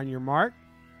righty. On your mark,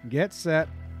 get set,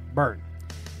 burn.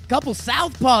 Couple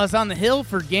southpaws on the hill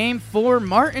for Game 4.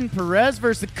 Martin Perez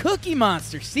versus the Cookie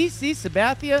Monster. CC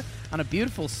Sabathia on a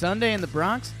beautiful Sunday in the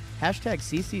Bronx.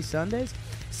 #CC Sundays.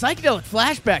 Psychedelic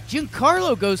flashback.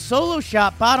 Giancarlo goes solo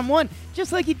shot, bottom 1,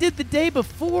 just like he did the day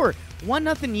before.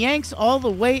 1-0 Yanks all the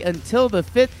way until the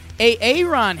 5th.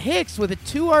 Aaron Hicks with a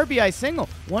 2 RBI single,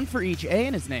 1 for each A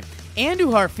in his name.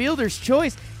 Andujar fielder's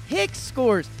choice. Hicks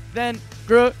scores. Then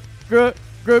Gregorius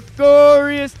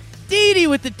Didi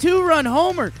with the 2-run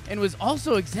homer and was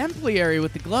also exemplary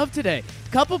with the glove today.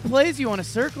 Couple plays you want to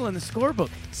circle in the scorebook.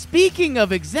 Speaking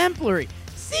of exemplary,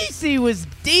 CC was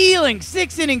dealing.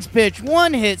 6 innings pitched,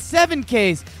 1 hit, 7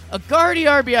 Ks. A Gardy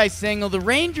RBI single. The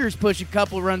Rangers push a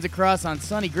couple runs across on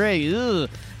Sonny Gray. Ugh.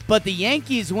 But the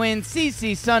Yankees win.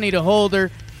 CC Sonny to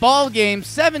Holder. Ball game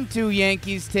 7-2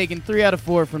 Yankees, taking 3 out of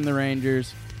 4 from the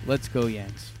Rangers. Let's go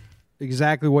Yanks.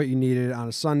 Exactly what you needed on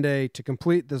a Sunday to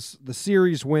complete the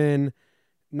series win.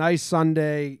 Nice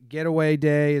Sunday. Getaway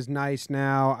day is nice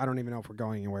now. I don't even know if we're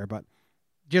going anywhere, but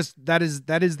just that is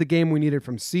the game we needed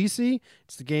from CC.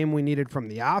 It's the game we needed from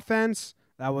the offense.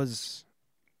 That was...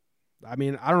 I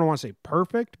mean, I don't want to say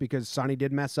perfect because Sonny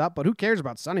did mess up, but who cares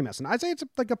about Sonny messing? I'd say it's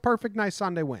like a perfect, nice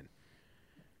Sunday win.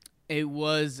 It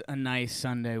was a nice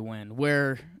Sunday win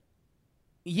where,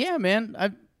 yeah, man,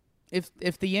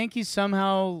 if the Yankees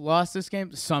somehow lost this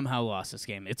game,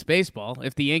 it's baseball.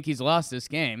 If the Yankees lost this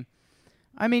game,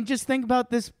 I mean, just think about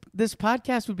this. This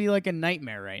podcast would be like a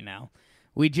nightmare right now.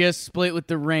 We just split with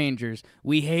the Rangers.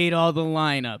 We hate all the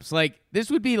lineups. Like,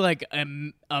 this would be like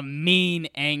a mean,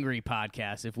 angry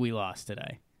podcast if we lost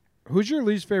today. Who's your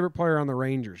least favorite player on the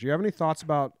Rangers? Do you have any thoughts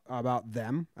about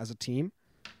them as a team?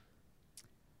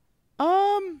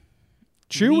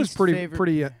 Chu was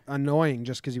pretty annoying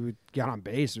just because he would get on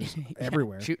base. It was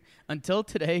everywhere. Until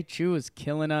today, Chu was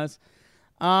killing us.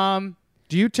 Do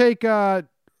you take Rougned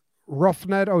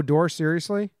Odor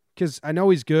seriously? Because I know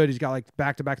he's good. He's got like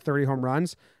back-to-back 30 home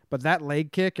runs, but that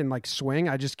leg kick and like swing,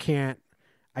 I can't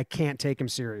take him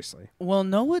seriously. Well,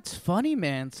 no, what's funny,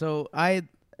 man? So I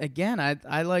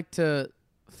like to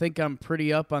think I'm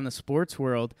pretty up on the sports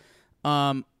world.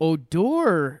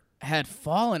 Odor had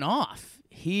fallen off.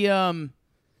 He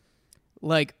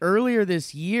like earlier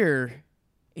this year,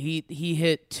 he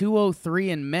hit 203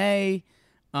 in May,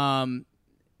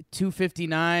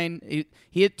 259.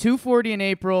 He hit 240 in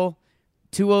April,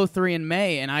 203 in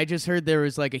May, and I just heard there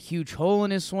was like a huge hole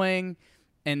in his swing,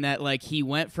 and that like he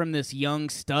went from this young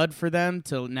stud for them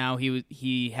to now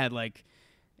he had like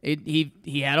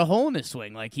he had a hole in his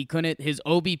swing. Like he couldn't. His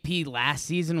OBP last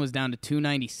season was down to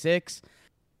 296.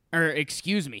 Or,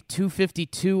 excuse me,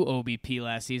 252 OBP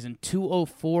last season,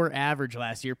 204 average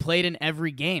last year, played in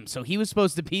every game. So he was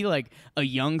supposed to be like a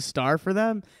young star for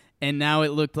them, and now it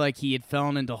looked like he had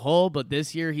fallen into hole, but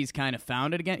this year he's kind of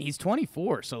found it again. He's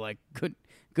 24, so like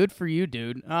good for you,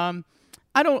 dude. I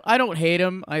don't hate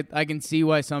him. I can see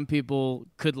why some people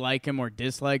could like him or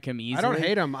dislike him easily. I don't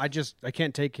hate him. I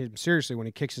can't take him seriously when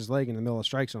he kicks his leg in the middle of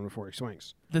strike zone before he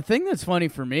swings. The thing that's funny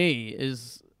for me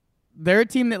is they're a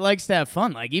team that likes to have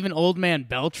fun. Like, even old man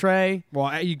Beltre.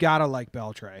 Well, you got to like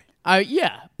Beltre.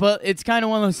 Yeah, but it's kind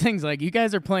of one of those things. Like, you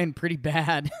guys are playing pretty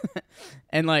bad.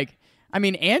 And, like, I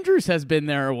mean, Andrews has been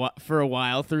there for a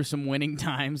while through some winning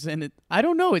times. And I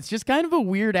don't know. It's just kind of a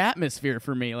weird atmosphere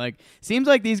for me. Like, seems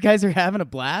like these guys are having a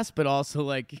blast, but also,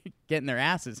 like, getting their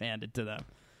asses handed to them.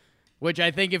 Which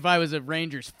I think if I was a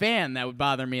Rangers fan, that would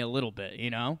bother me a little bit, you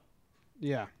know?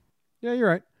 Yeah. Yeah, you're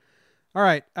right. All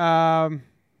right.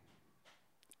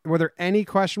 Were there any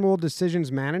questionable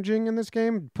decisions managing in this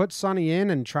game? Put Sonny in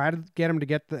and try to get him to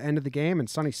get the end of the game, and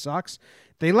Sonny sucks.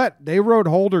 They rode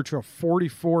Holder to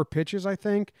 44 pitches, I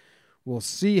think. We'll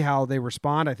see how they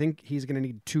respond. I think he's going to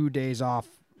need 2 days off,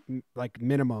 like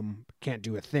minimum. Can't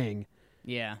do a thing.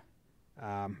 Yeah.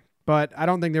 But I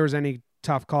don't think there was any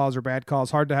tough calls or bad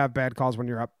calls. Hard to have bad calls when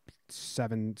you're up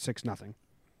 6-0.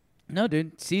 No,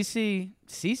 dude. CC,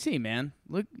 man.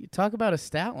 Look, you talk about a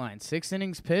stat line. 6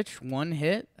 innings pitched, 1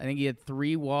 hit. I think he had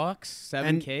 3 walks,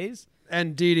 7 Ks.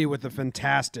 And Didi with a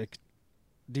fantastic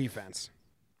defense.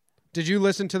 Did you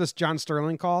listen to this John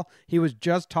Sterling call? He was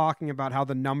just talking about how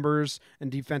the numbers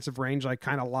and defensive range like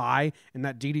kind of lie, and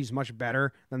that Didi's much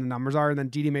better than the numbers are. And then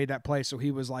Didi made that play, so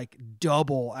he was like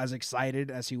double as excited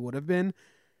as he would have been.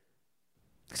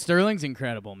 Sterling's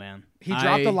incredible, man. He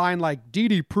dropped a line like,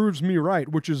 Didi proves me right,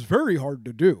 which is very hard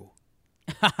to do.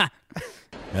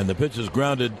 And the pitch is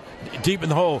grounded deep in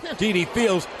the hole. Didi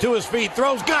fields to his feet,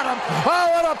 throws, got him.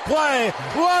 Oh, what a play!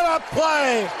 What a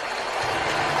play!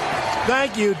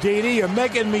 Thank you, Didi. You're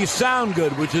making me sound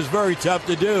good, which is very tough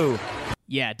to do.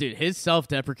 Yeah, dude, his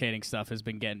self-deprecating stuff has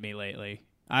been getting me lately.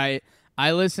 I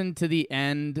listened to the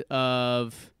end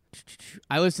of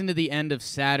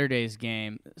Saturday's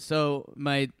game. So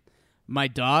my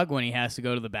dog, when he has to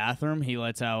go to the bathroom, he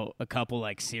lets out a couple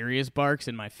like serious barks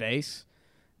in my face.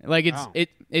 Like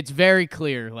it's very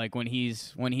clear like when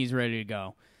he's ready to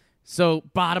go. So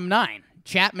bottom 9,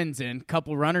 Chapman's in,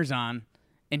 couple runners on,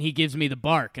 and he gives me the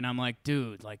bark, and I'm like,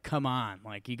 dude, like come on,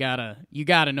 like you gotta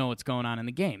know what's going on in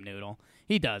the game, Noodle.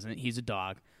 He doesn't. He's a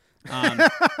dog.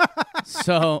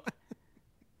 So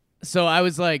I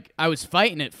was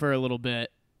fighting it for a little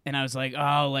bit, and I was like,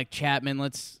 oh, like Chapman,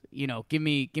 let's, give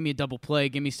me a double play,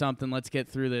 give me something, let's get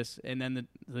through this. And then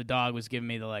the dog was giving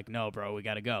me the like, no, bro, we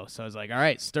got to go. So I was like, all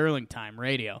right, Sterling time,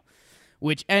 radio,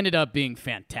 which ended up being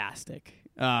fantastic.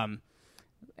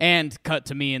 And cut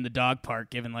to me in the dog park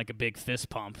giving like a big fist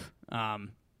pump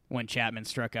when Chapman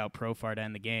struck out Profar to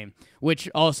end the game, which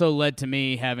also led to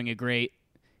me having a great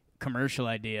commercial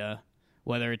idea,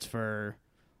 whether it's for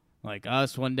like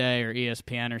us one day or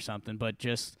ESPN or something, but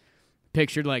just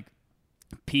pictured like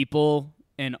people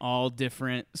in all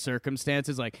different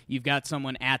circumstances. Like you've got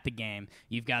someone at the game,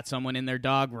 you've got someone in their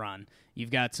dog run, you've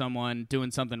got someone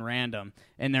doing something random,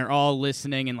 and they're all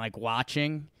listening and like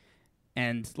watching,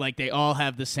 and like they all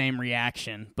have the same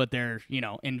reaction, but they're,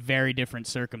 in very different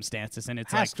circumstances, and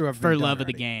it's like for love of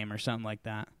the game or something like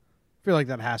that. I feel like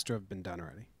that has to have been done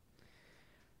already.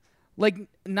 Like,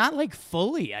 not like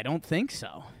fully. I don't think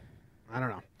so. I don't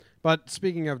know. But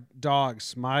speaking of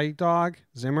dogs, my dog,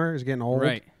 Zimmer, is getting old.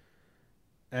 Right.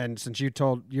 And since you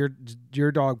told your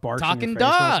dog barks Talking in your face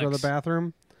wants to go to dogs. the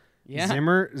bathroom, Yeah.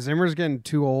 Zimmer's getting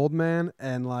too old, man.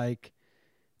 And like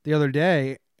the other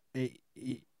day, he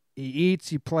eats,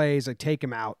 he plays, I take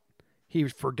him out. He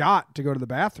forgot to go to the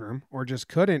bathroom or just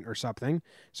couldn't or something.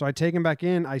 So I take him back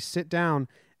in, I sit down,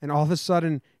 and all of a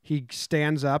sudden he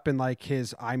stands up in like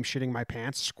his I'm shitting my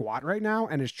pants squat right now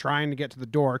and is trying to get to the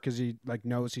door because he like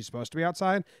knows he's supposed to be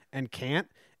outside and can't.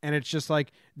 And it's just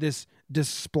like this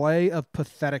display of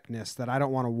patheticness that I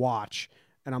don't want to watch.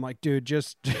 And I'm like, dude,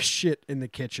 just shit in the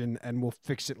kitchen and we'll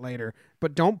fix it later.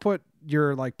 But don't put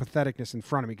your like patheticness in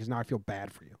front of me because now I feel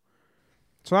bad for you.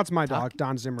 So that's my dog,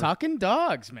 Don Zimmer. Talking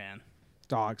dogs, man.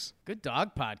 Dogs. Good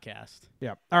dog podcast.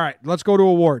 Yeah. All right. Let's go to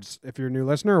awards. If you're a new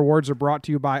listener, awards are brought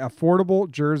to you by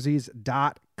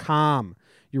AffordableJerseys.com,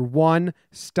 your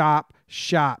one-stop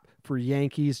shop for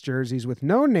Yankees jerseys with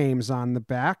no names on the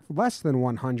back, less than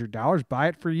 $100. Buy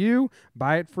it for you.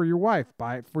 Buy it for your wife.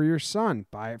 Buy it for your son.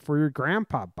 Buy it for your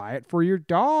grandpa. Buy it for your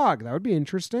dog. That would be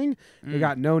interesting. They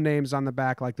got no names on the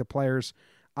back like the players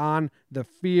on the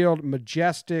field.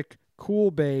 Majestic,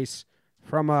 cool base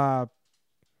from a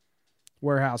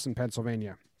warehouse in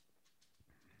Pennsylvania.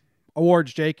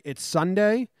 Awards, Jake. It's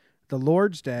Sunday, the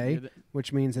Lord's Day,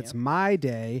 which means it's my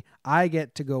day. I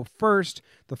get to go first.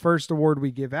 The first award we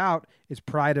give out is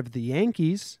Pride of the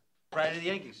Yankees. Pride of the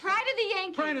Yankees. Pride of the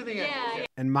Yankees. Pride of the Yankees. Yeah.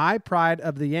 And my Pride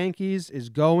of the Yankees is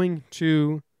going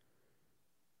to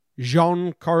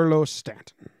Giancarlo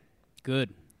Stanton.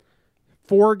 Good.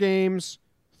 4 games,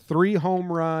 3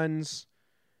 home runs.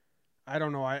 I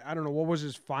don't know. I don't know. What was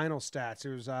his final stats?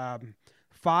 It was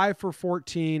 5 for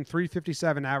 14,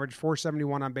 357 average,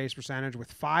 471 on base percentage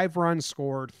with 5 runs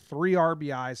scored, 3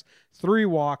 RBIs, 3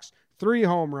 walks, 3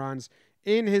 home runs.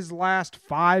 In his last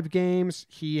 5 games,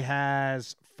 he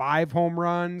has 5 home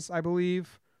runs, I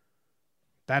believe.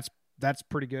 That's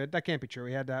pretty good. That can't be true.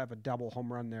 He had to have a double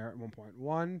home run there at one point.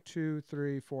 1, 2,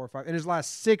 3, 4, 5. In his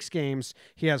last 6 games,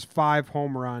 he has 5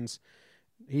 home runs.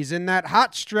 He's in that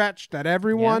hot stretch that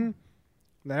everyone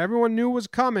knew was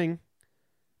coming.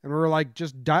 And we were like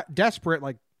just desperate.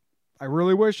 Like, I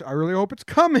really hope it's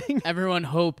coming. Everyone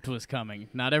hoped was coming.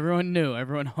 Not everyone knew.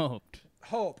 Everyone hoped.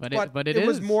 But it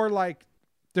was is. more like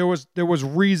there was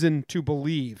reason to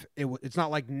believe. It's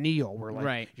not like Neil where like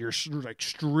Right. you're like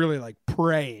really like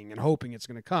praying and hoping it's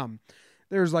going to come.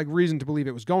 There's like reason to believe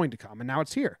it was going to come, and now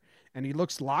it's here. And he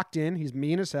looks locked in. He's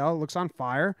mean as hell. Looks on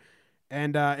fire.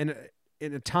 And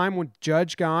in a time when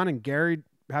Judge gone and Gary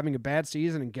having a bad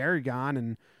season and Gary gone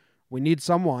and we need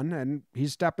someone, and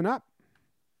he's stepping up.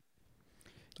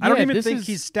 I don't even think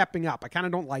he's stepping up. I kind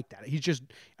of don't like that. He's just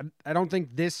I don't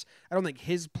think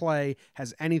his play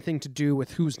has anything to do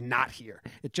with who's not here.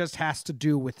 It just has to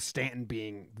do with Stanton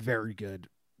being very good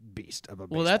beast of a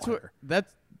baseball player.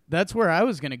 That's where I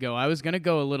was going to go. I was going to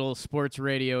go a little sports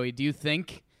radio-y. Do you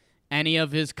think any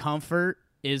of his comfort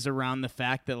is around the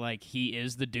fact that like he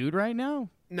is the dude right now?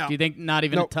 No. Do you think not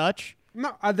even a touch?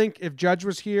 No, I think if Judge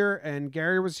was here and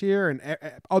Gary was here and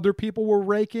other people were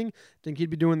raking, I think he'd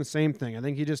be doing the same thing. I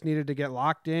think he just needed to get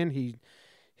locked in. He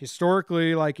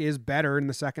historically like is better in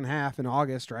the second half in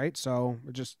August, right? So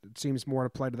it seems more to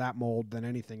play to that mold than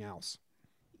anything else.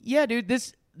 Yeah, dude,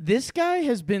 this guy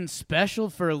has been special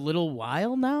for a little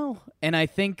while now, and I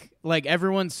think like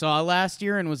everyone saw last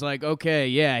year and was like, okay,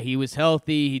 yeah, he was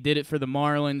healthy, he did it for the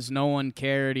Marlins, no one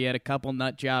cared, he had a couple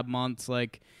nut job months,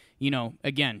 like, you know,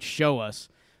 again, show us.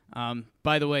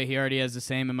 By the way, he already has the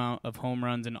same amount of home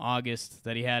runs in August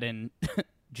that he had in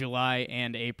July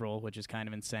and April, which is kind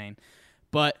of insane.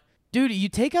 But, dude, you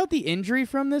take out the injury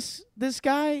from this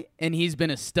guy, and he's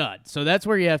been a stud. So that's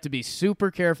where you have to be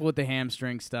super careful with the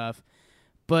hamstring stuff.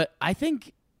 But I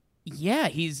think, yeah,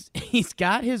 he's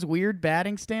got his weird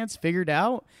batting stance figured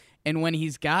out. And when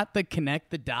he's got the connect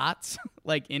the dots,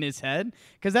 like, in his head,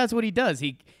 because that's what he does.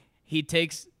 He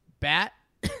takes bat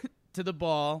to the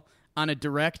ball on a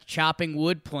direct chopping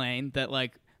wood plane that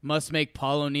like must make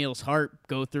Paul O'Neill's heart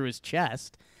go through his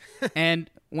chest. And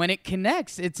when it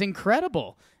connects, it's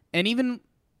incredible. And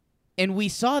we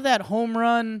saw that home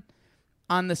run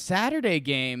on the Saturday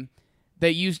game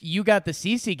that you got the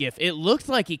CC gif. It looked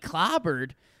like he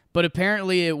clobbered, but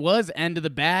apparently it was end of the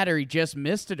bat or he just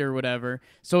missed it or whatever.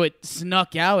 So it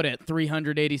snuck out at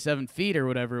 387 feet or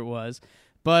whatever it was.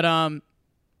 But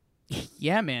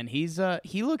yeah, man, he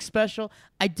looks special.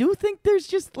 I do think there's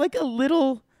just like a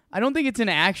little, I don't think it's an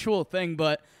actual thing,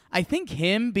 but I think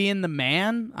him being the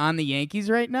man on the Yankees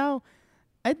right now,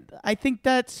 I think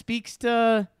that speaks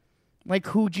to like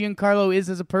who Giancarlo is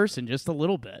as a person, just a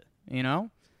little bit,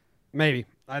 Maybe.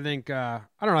 I think I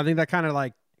don't know. I think that kind of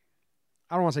like,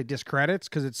 I don't want to say discredits,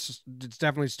 because it's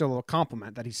definitely still a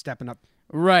compliment that he's stepping up.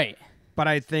 Right. But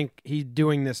I think he's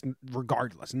doing this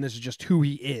regardless, and this is just who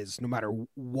he is, no matter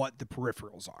what the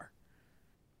peripherals are.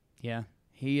 Yeah.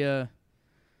 He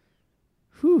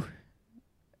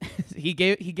he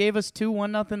gave us 2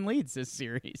 1-0 leads this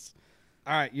series.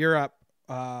 All right, you're up.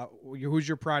 Who's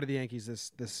your pride of the Yankees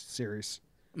this series?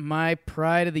 My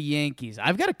pride of the Yankees.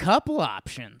 I've got a couple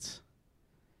options.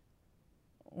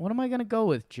 What am I gonna go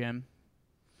with, Jim?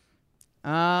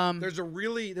 There's a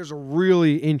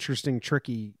really interesting,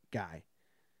 tricky guy.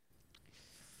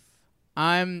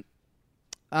 I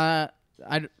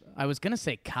was gonna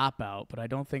say cop out, but I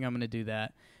don't think I'm gonna do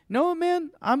that. No, man,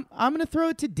 I'm gonna throw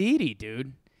it to Didi,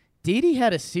 dude. Didi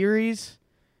had a series.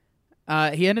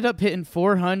 He ended up hitting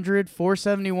 400,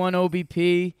 471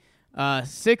 OBP,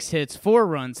 6 hits, 4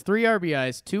 runs, 3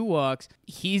 RBIs, 2 walks.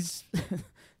 He's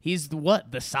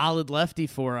the solid lefty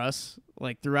for us,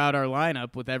 like throughout our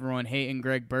lineup, with everyone hating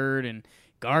Greg Bird and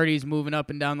Gardy's moving up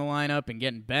and down the lineup and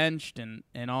getting benched and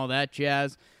all that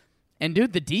jazz. And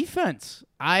dude, the defense,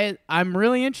 I'm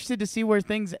really interested to see where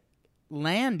things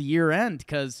land year end,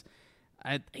 because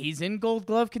he's in Gold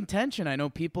Glove contention. I know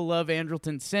people love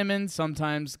Andrelton Simmons.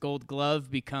 Sometimes Gold Glove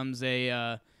becomes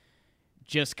a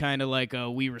just kind of like a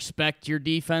we respect your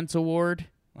defense award,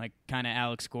 like kind of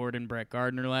Alex Gordon, Brett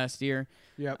Gardner last year.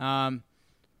 Yep.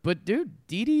 But dude,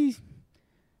 Didi,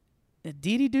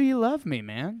 do you love me,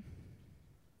 man?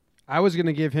 I was going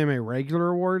to give him a regular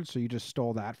award, so you just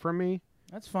stole that from me.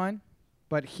 That's fine.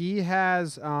 But he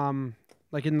has,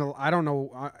 like in the, I don't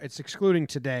know, it's excluding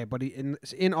today, but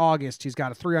in August, he's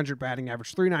got a 300 batting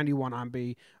average, 391 on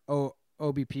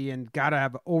OBP, and got to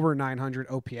have over 900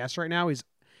 OPS right now.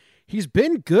 He's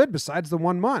been good besides the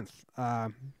 1 month.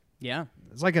 Yeah.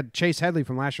 It's like a Chase Headley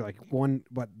from last year, like one,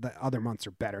 but the other months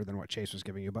are better than what Chase was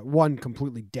giving you, but one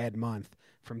completely dead month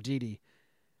from Didi.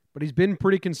 But he's been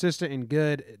pretty consistent and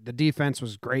good. The defense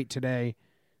was great today.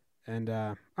 And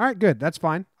all right, good. That's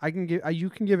fine. I can give you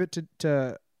can give it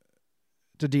to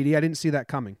Didi. I didn't see that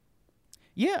coming.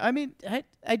 Yeah, I mean,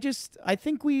 I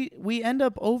think we end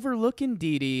up overlooking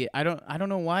Didi. I don't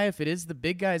know why, if it is the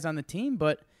big guys on the team,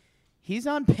 but he's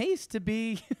on pace to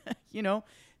be,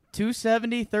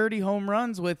 270, 30 home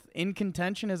runs with in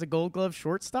contention as a Gold Glove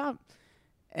shortstop.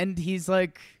 And he's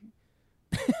like,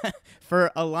 for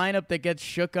a lineup that gets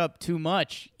shook up too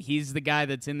much, he's the guy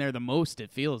that's in there the most,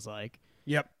 it feels like.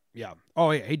 Yep. Yeah.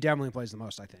 Oh, yeah. He definitely plays the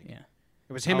most, I think. Yeah.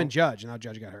 It was him and Judge, and now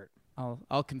Judge got hurt.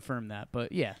 I'll confirm that.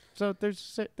 But, yeah. So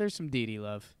there's some Didi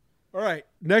love. All right.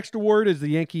 Next award is the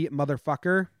Yankee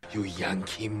motherfucker. You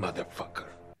Yankee motherfucker.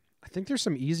 I think there's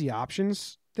some easy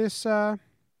options this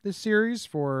series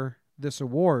for this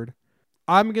award.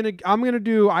 I'm gonna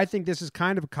do. I think this is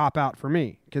kind of a cop out for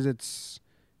me, because it's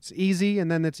easy,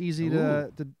 and then it's easy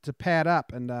to pad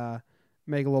up and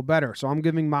make it a little better. So I'm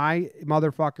giving my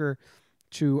motherfucker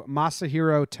to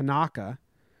Masahiro Tanaka.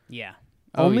 Yeah.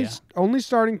 Only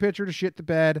starting pitcher to shit the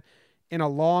bed in a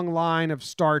long line of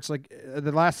starts. Like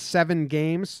the last 7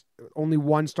 games, only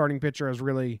one starting pitcher has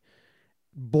really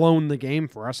blown the game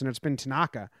for us, and it's been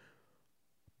Tanaka.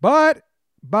 But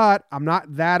I'm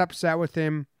not that upset with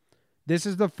him. This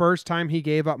is the first time he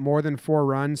gave up more than 4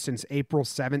 runs since April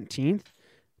 17th.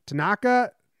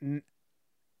 Tanaka,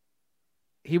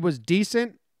 he was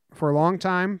decent for a long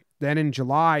time. Then in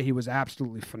July, he was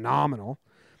absolutely phenomenal.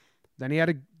 Then he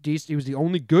had he was the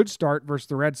only good start versus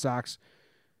the Red Sox.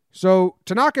 So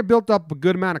Tanaka built up a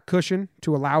good amount of cushion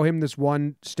to allow him this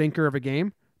one stinker of a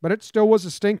game, but it still was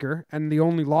a stinker and the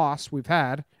only loss we've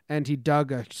had, and he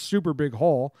dug a super big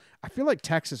hole. I feel like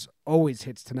Texas always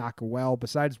hits Tanaka well,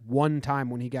 besides one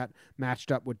time when he got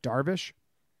matched up with Darvish.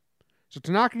 So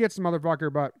Tanaka gets the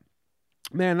motherfucker, but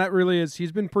man, that really is,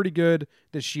 he's been pretty good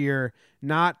this year.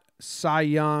 Not Cy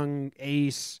Young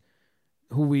ace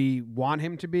who we want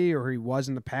him to be or he was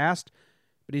in the past,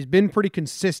 but he's been pretty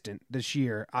consistent this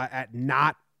year at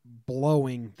not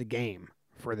blowing the game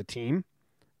for the team.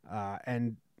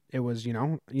 And it was, you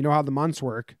know how the months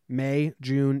work. May,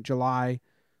 June, July,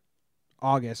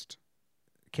 August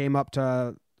came up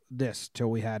to this till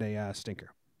we had a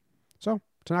stinker. So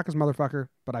Tanaka's motherfucker,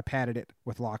 but I padded it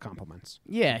with a lot of compliments.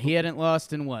 Yeah, he hadn't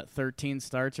lost in 13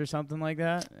 starts or something like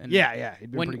that. And yeah,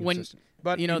 he'd been pretty consistent.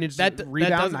 But he needs to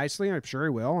rebound nicely. I'm sure he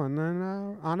will, and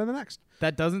then on to the next.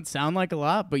 That doesn't sound like a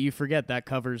lot, but you forget that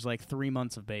covers like 3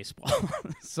 months of baseball.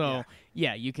 So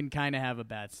yeah, you can kind of have a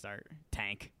bad start.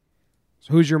 Tank.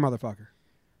 So who's your motherfucker?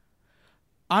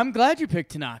 I'm glad you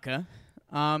picked Tanaka,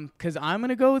 because I'm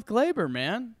gonna go with Glaber,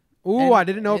 man. Ooh, I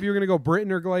didn't know if you were gonna go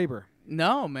Britton or Glaber.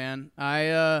 No, man.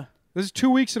 This is 2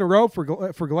 weeks in a row for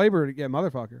Glaber to get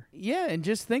motherfucker. Yeah, and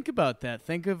just think about that.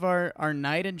 Think of our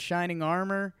knight in shining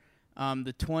armor,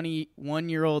 the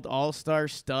 21-year-old all-star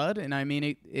stud, and I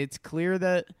mean it's clear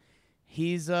that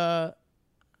he's lost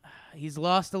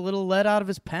a little lead out of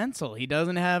his pencil. He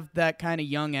doesn't have that kind of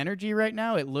young energy right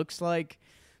now. It looks like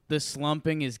the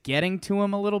slumping is getting to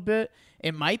him a little bit.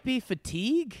 It might be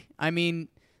fatigue. I mean,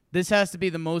 this has to be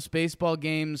the most baseball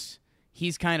games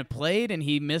he's kind of played, and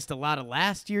he missed a lot of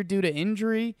last year due to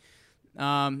injury.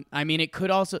 I mean, it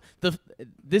could also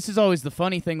this is always the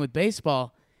funny thing with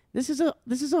baseball. This is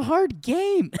a hard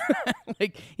game.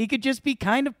 Like, he could just be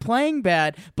kind of playing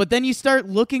bad, but then you start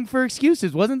looking for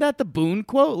excuses. Wasn't that the Boone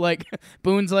quote? Like,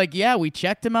 Boone's like, yeah, we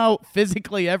checked him out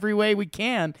physically every way we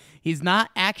can. He's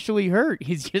not actually hurt.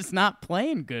 He's just not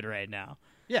playing good right now.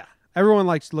 Yeah. Everyone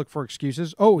likes to look for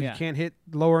excuses. Oh, he Yeah. can't hit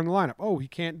lower in the lineup. Oh, he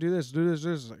can't do this.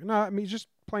 Like, no, I mean, he's just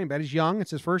playing bad. He's young.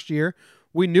 It's his first year.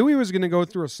 We knew he was going to go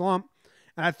through a slump.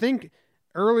 And I think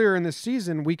earlier in the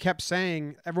season, we kept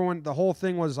saying, the whole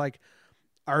thing was like,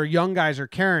 our young guys are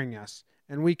carrying us.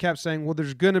 And we kept saying, well,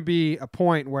 there's going to be a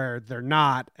point where they're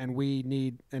not, and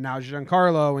now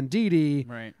Giancarlo and Didi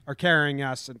Right. are carrying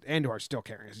us, and Andujar's still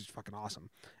carrying us. He's fucking awesome.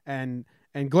 And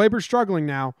Glaber's struggling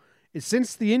now.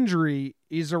 Since the injury,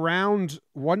 he's around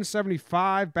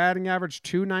 175 batting average,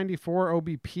 294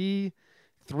 OBP,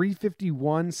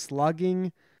 351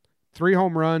 slugging, 3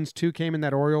 home runs, 2 came in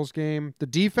that Orioles game. The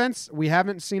defense, we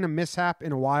haven't seen a mishap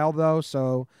in a while, though.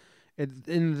 So in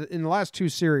the last 2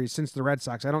 series since the Red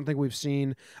Sox, I don't think we've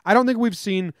seen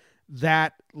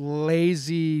that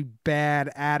lazy,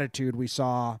 bad attitude we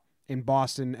saw in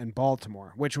Boston and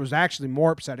Baltimore, which was actually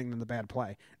more upsetting than the bad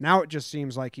play. Now it just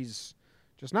seems like he's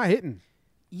just not hitting.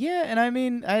 Yeah, and I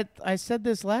mean, I said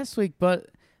this last week, but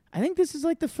I think this is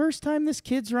like the first time this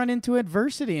kid's run into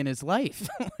adversity in his life.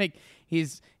 Like,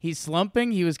 he's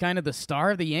slumping. He was kind of the star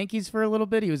of the Yankees for a little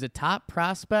bit. He was a top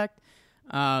prospect.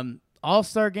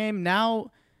 All-Star game.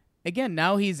 Now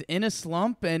he's in a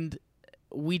slump, and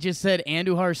we just said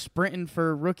Andujar sprinting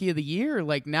for Rookie of the Year.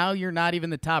 Like, now you're not even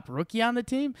the top rookie on the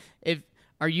team.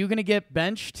 Are you going to get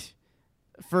benched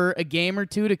for a game or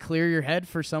two to clear your head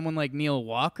for someone like Neil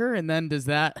Walker, and then does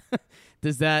that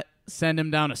send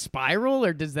him down a spiral,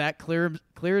 or does that clear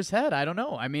his head? I don't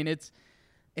know. I mean, it's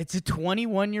a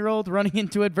 21-year-old running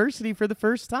into adversity for the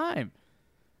first time.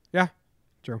 Yeah,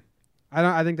 true.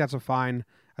 I think that's a fine.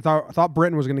 I thought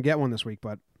Britton was going to get one this week,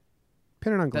 but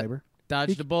pin it on Glaber.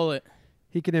 Dodged a bullet.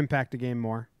 He could impact the game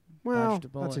more. Well, Dodged a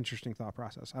bullet. that's an interesting thought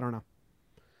process. I don't know.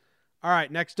 All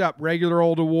right, next up, regular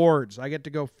old awards. I get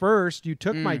to go first. You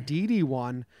took my Didi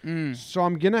one, so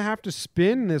I'm going to have to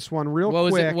spin this one real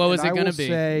quick. What was it going to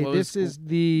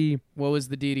be? What was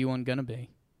the Didi one going to be?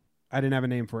 I didn't have a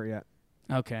name for it yet.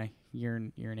 Okay, you're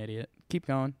an idiot. Keep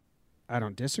going. I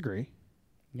don't disagree.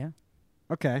 Yeah.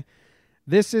 Okay.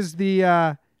 This is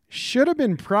the should have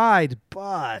been Pride,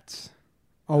 but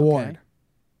award.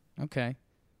 Okay.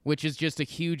 Which is just a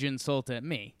huge insult at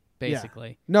me.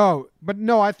 Basically. Yeah.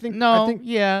 I think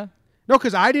yeah. No,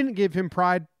 because I didn't give him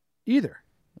Pride either.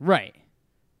 Right.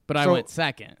 But I went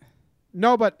second.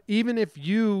 No, but even if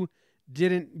you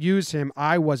didn't use him,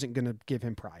 I wasn't going to give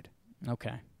him Pride.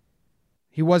 Okay.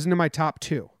 He wasn't in my top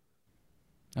 2.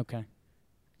 Okay.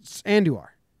 It's Andujar.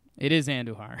 It is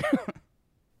Andujar.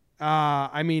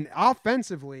 I mean,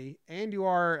 offensively,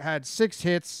 Andujar had 6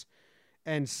 hits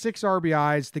and 6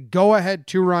 RBIs, the go-ahead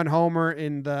 2-run homer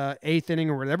in the 8th inning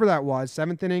or whatever that was,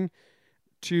 7th inning,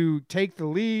 to take the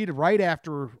lead right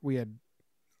after we had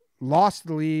lost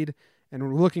the lead and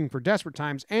were looking for desperate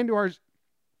times. Andujar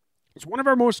is one of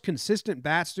our most consistent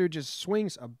bats, dude. Just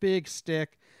swings a big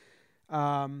stick.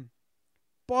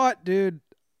 But, dude,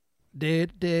 the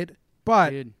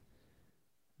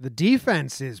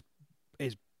defense is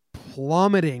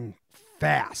plummeting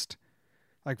fast.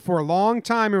 Like, for a long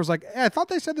time, it was like, I thought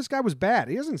they said this guy was bad.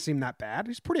 He doesn't seem that bad.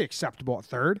 He's pretty acceptable at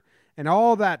third. And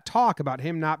all that talk about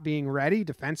him not being ready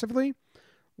defensively,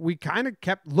 we kind of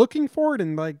kept looking for it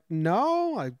and like,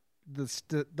 no,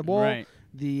 the ball, Right.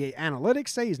 The analytics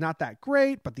say he's not that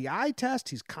great, but the eye test,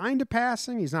 he's kind of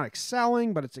passing. He's not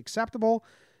excelling, but it's acceptable.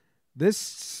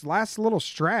 This last little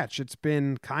stretch, it's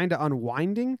been kind of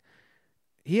unwinding.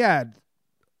 He had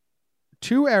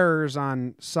 2 errors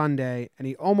on Sunday, and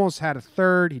he almost had a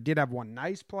third. He did have one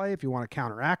nice play if you want to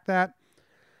counteract that.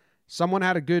 Someone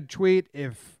had a good tweet.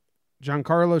 If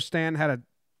Giancarlo Stan had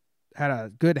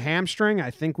a good hamstring, I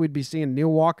think we'd be seeing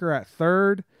Neil Walker at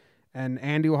third and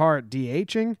Andujar at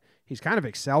DHing. He's kind of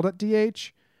excelled at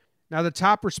DH. Now, the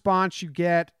top response you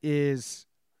get is,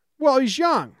 well, he's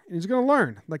young, and he's going to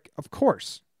learn. Like, of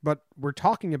course. But we're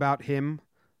talking about him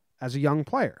as a young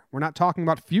player. We're not talking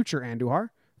about future Andujar.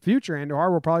 Future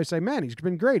Andujar will probably say, man, he's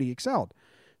been great. He excelled.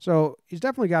 So he's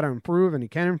definitely got to improve, and he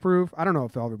can improve. I don't know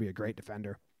if he'll ever be a great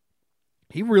defender.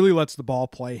 He really lets the ball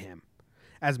play him.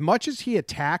 As much as he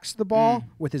attacks the ball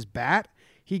with his bat,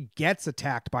 he gets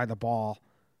attacked by the ball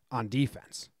on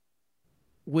defense.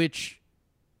 Which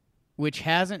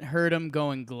hasn't hurt him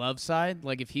going glove side.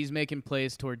 Like if he's making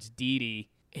plays towards Didi,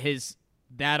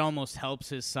 that almost helps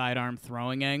his sidearm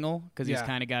throwing angle because he's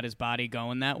kind of got his body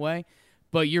going that way.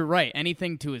 But you're right.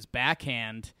 Anything to his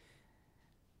backhand.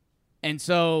 And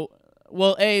so,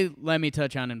 well, let me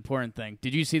touch on an important thing.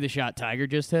 Did you see the shot Tiger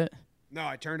just hit? No,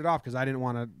 I turned it off because I didn't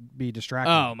want to be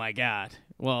distracted. Oh, my God.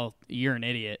 Well, you're an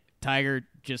idiot. Tiger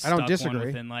just stuck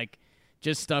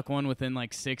one within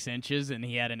like 6 inches, and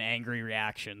he had an angry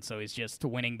reaction. So he's just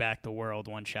winning back the world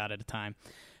one shot at a time.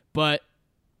 But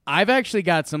I've actually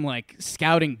got some like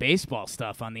scouting baseball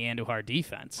stuff on the Andujar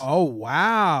defense. Oh,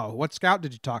 wow. What scout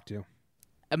did you talk to?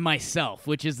 Myself,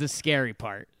 which is the scary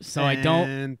part. So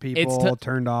and people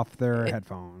turned off their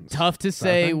headphones. Tough to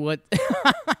say what's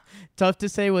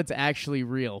actually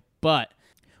real, but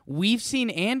we've seen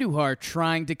Andujar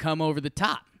trying to come over the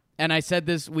top. And we said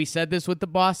this with the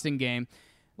Boston game.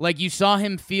 Like you saw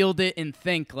him field it and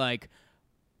think like,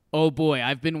 "Oh boy,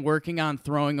 I've been working on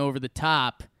throwing over the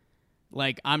top.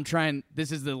 Like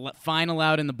this is the final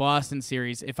out in the Boston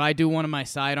series. If I do one of my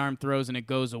sidearm throws and it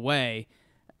goes away,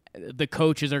 the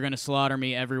coaches are going to slaughter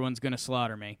me. Everyone's going to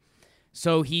slaughter me."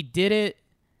 So he did it.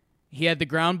 He had the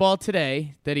ground ball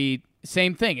today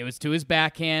same thing. It was to his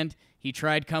backhand. He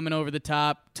tried coming over the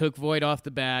top, took Voit off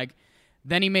the bag.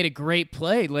 Then he made a great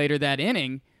play later that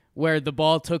inning where the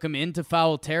ball took him into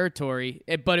foul territory,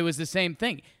 but it was the same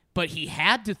thing. But he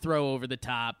had to throw over the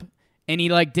top, and he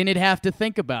didn't have to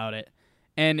think about it.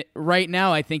 And right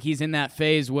now I think he's in that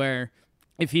phase where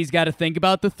if he's got to think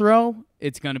about the throw,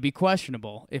 it's going to be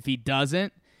questionable. If he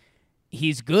doesn't,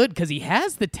 he's good because he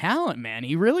has the talent, man.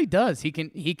 He really does. He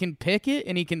can pick it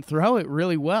and he can throw it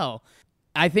really well.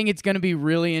 I think it's going to be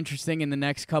really interesting in the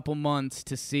next couple months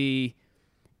to see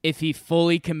if he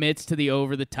fully commits to the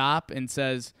over the top and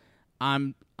says,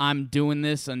 I'm doing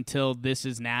this until this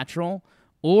is natural,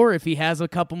 or if he has a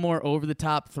couple more over the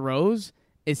top throws,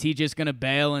 is he just going to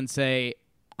bail and say,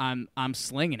 I'm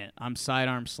slinging it. I'm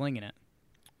sidearm slinging it.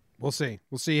 We'll see.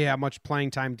 We'll see how much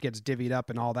playing time gets divvied up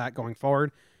and all that going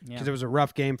forward. Because it was a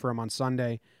rough game for him on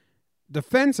Sunday.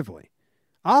 Defensively.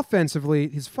 Offensively,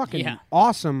 his fucking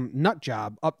awesome nut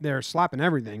job up there slapping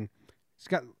everything.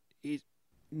 He's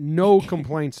no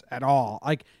complaints at all.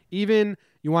 Like, even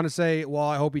you want to say, well,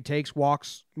 I hope he takes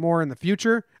walks more in the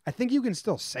future. I think you can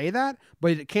still say that,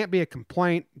 but it can't be a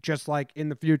complaint. Just like in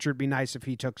the future, it'd be nice if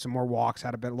he took some more walks,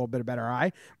 had a little bit of better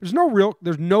eye. There's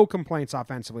no complaints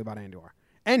offensively about Andujar.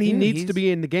 And he needs to be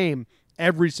in the game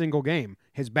every single game.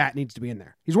 His bat needs to be in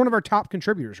there. He's one of our top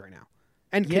contributors right now.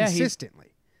 And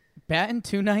consistently. Batting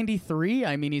 .293.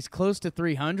 I mean, he's close to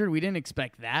 300. We didn't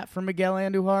expect that from Miguel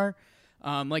Andujar.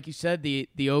 Like you said, the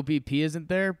OBP isn't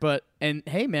there. And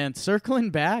hey, man, circling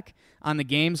back on the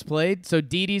games played. So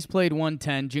Didi's played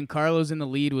 110. Giancarlo's in the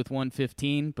lead with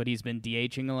 115, but he's been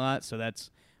DHing a lot. So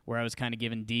that's where I was kind of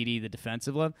giving Didi the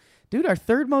defensive love. Dude, our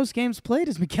third most games played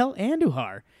is Miguel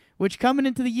Andujar, which coming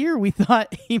into the year, we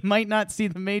thought he might not see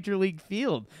the major league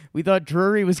field. We thought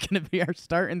Drury was going to be our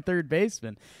starting third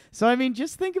baseman. So, I mean,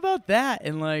 just think about that.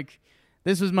 And,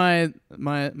 this was my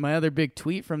other big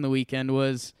tweet from the weekend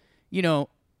was, a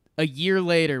year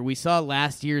later, we saw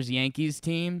last year's Yankees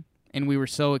team, and we were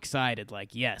so excited.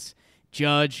 Yes,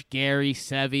 Judge, Gary,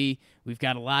 Sevy, we've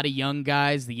got a lot of young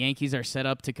guys. The Yankees are set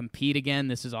up to compete again.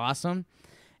 This is awesome.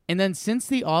 And then since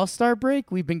the All-Star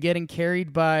break, we've been getting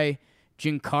carried by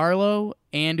Giancarlo,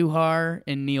 Andujar,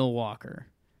 and Neil Walker.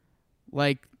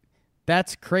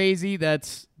 That's crazy.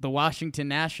 That's the Washington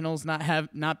Nationals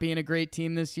not being a great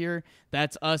team this year.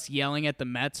 That's us yelling at the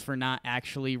Mets for not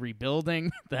actually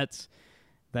rebuilding. That's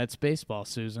baseball,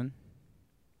 Susan.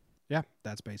 Yeah,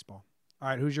 that's baseball. All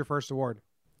right, who's your first award?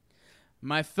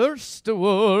 My first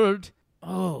award.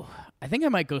 Oh, I think I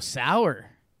might go sour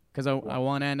because I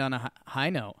want to end on a high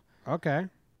note. Okay.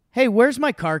 Hey, where's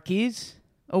my car keys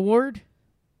award?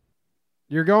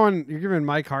 You're giving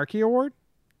Mike Harkey award?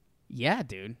 Yeah,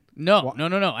 dude. No.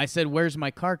 I said, where's my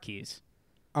car keys?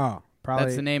 Oh, probably.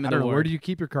 That's the name of the award. award. Where do you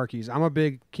keep your car keys? I'm a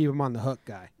big keep them on the hook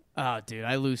guy. Oh, dude,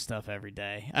 I lose stuff every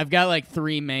day. I've got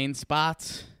 3 main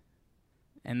spots,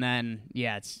 and then,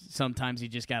 sometimes you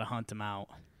just got to hunt them out.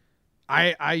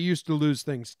 I used to lose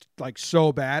things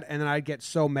so bad, and then I'd get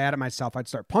so mad at myself, I'd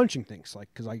start punching things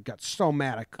because I got so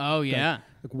mad. Oh, yeah.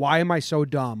 Why am I so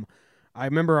dumb? I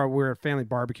remember we were at family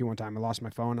barbecue one time. I lost my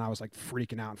phone, and I was like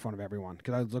freaking out in front of everyone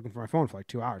because I was looking for my phone for like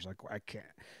 2 hours. Like, I can't.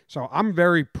 So I'm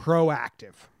very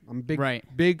proactive. I'm a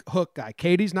big hook guy.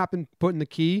 Katie's not been putting the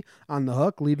key on the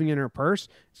hook, leaving it in her purse.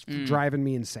 It's driving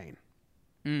me insane.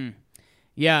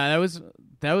 Yeah,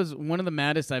 that was one of the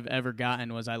maddest I've ever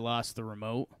gotten was I lost the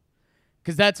remote.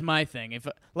 Because that's my thing. If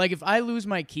I lose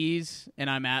my keys and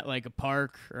I'm at like a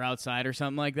park or outside or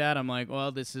something like that, I'm like,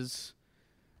 well, this is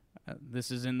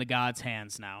in the God's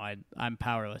hands now. I'm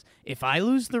powerless. If I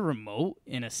lose the remote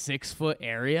in a 6-foot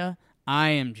area, I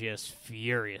am just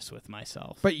furious with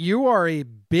myself. But you are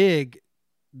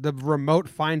the remote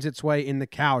finds its way in the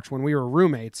couch when we were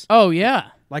roommates. Oh,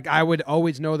 yeah. Like I would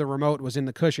always know the remote was in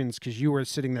the cushions because you were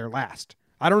sitting there last.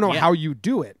 I don't know how you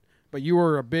do it, but you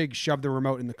were a big shove the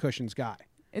remote in the cushions guy.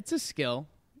 It's a skill.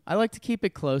 I like to keep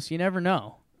it close. You never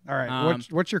know. All right.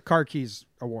 What's your car keys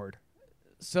award?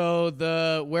 So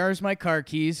the Where's My Car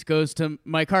Keys goes to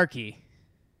my car key,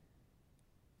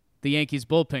 the Yankees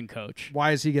bullpen coach.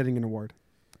 Why is he getting an award?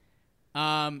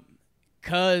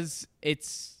 'Cause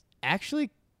it's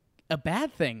actually a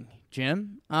bad thing,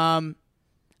 Jim. Let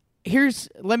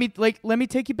me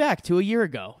take you back to a year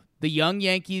ago. The young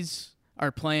Yankees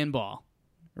are playing ball,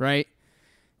 right?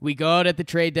 We go out at the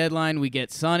trade deadline. We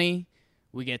get Sonny.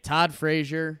 We get Todd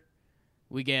Frazier.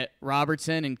 We get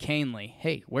Robertson and Canely.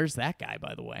 Hey, where's that guy,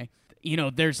 by the way? You know,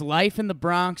 there's life in the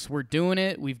Bronx. We're doing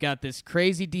it. We've got this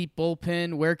crazy deep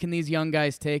bullpen. Where can these young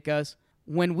guys take us?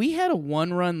 When we had a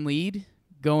 1-run lead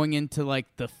going into like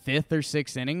the 5th or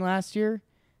 6th inning last year,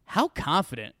 how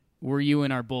confident were you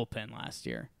in our bullpen last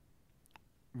year?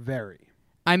 Very.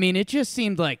 I mean, it just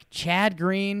seemed like Chad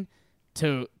Green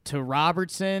to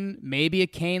Robertson, maybe a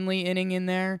Canely inning in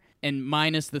there, and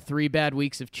minus the 3 bad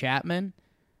weeks of Chapman.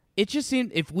 It just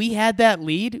seemed if we had that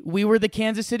lead, we were the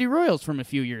Kansas City Royals from a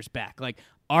few years back. Like,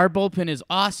 our bullpen is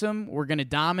awesome. We're going to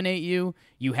dominate you.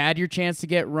 You had your chance to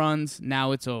get runs.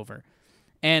 Now it's over.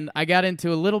 And I got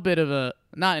into a little bit of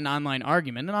not an online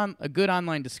argument, a good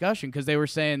online discussion because they were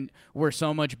saying we're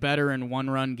so much better in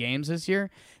 1-run games this year.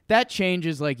 That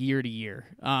changes like year to year.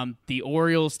 The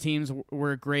Orioles teams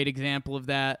were a great example of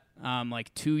that.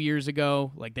 Like 2 years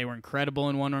ago, like they were incredible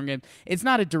in 1-run games. It's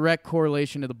not a direct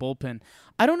correlation to the bullpen.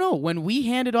 I don't know. When we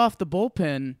handed off the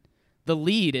bullpen, the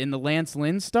lead in the Lance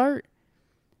Lynn start,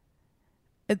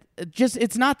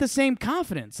 it's not the same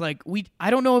confidence. Like I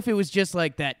don't know if it was just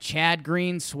like that Chad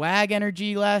Green swag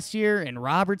energy last year and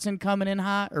Robertson coming in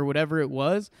hot or whatever it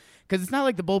was, because it's not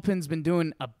like the bullpen's been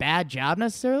doing a bad job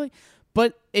necessarily,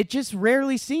 but it just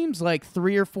rarely seems like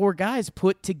 3 or 4 guys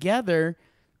put together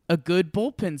a good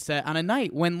bullpen set on a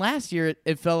night. When last year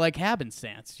it felt like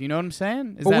happenstance. You know what I'm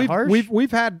saying? Is that harsh?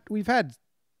 We've had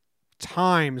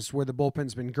times where the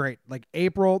bullpen's been great. Like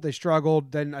April, they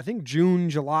struggled. Then I think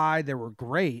June, July, they were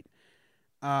great.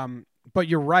 But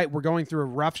you're right. We're going through a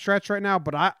rough stretch right now,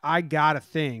 but I got to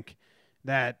think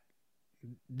that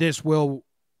this will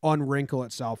unwrinkle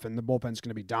itself and the bullpen's going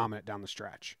to be dominant down the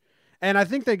stretch. And I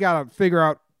think they got to figure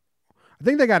out, I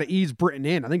think they got to ease Britton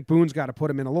in. I think Boone's got to put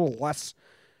him in a little less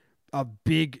of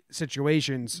big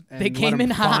situations and they came let him in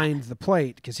hot. find the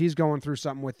plate because he's going through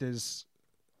something with his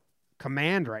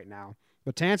command right now.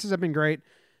 But Tances have been great.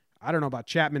 I don't know about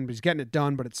Chapman, but he's getting it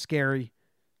done, but it's scary.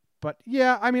 But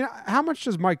yeah, I mean, how much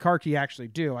does Mike Karki actually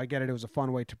do? I get it. It was a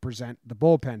fun way to present the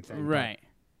bullpen thing. Right.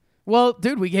 Well,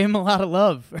 dude, we gave him a lot of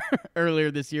love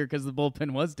earlier this year because the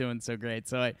bullpen was doing so great.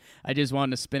 So I just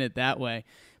wanted to spin it that way.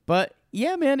 But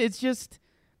yeah, man, it's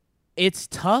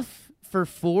tough for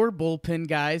 4 bullpen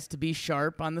guys to be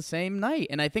sharp on the same night.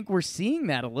 And I think we're seeing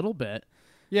that a little bit.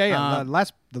 Yeah.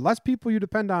 The less people you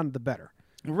depend on, the better.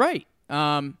 Right.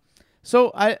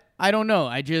 So I don't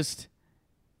know.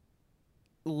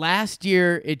 Last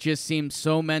year, it just seemed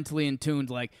so mentally in tuned.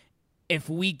 Like, if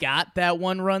we got that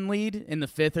 1-run lead in the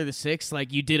 5th or the 6th,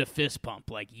 like you did a fist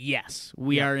pump. Like, yes,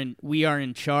 we are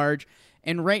in charge.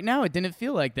 And right now, it didn't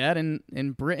feel like that.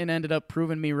 And Britton ended up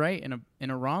proving me right in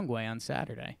a wrong way on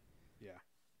Saturday. Yeah.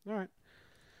 All right.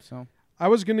 So I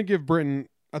was gonna give Britton.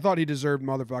 I thought he deserved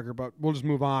motherfucker, but we'll just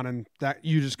move on. And that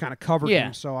you just kind of covered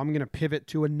him. So I'm gonna pivot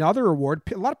to another award.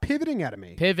 A lot of pivoting out of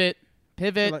me. Pivot.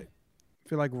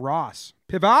 Feel like Ross.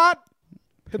 Pivot.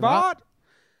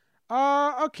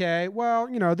 Okay.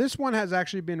 Well, this one has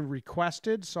actually been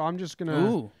requested, so I'm just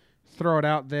gonna throw it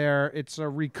out there. It's a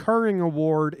recurring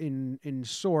award in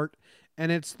sort,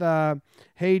 and it's the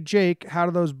 "Hey Jake, how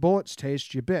do those bullets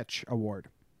taste, you bitch" award.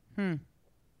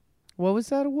 What was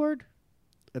that award?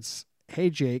 It's "Hey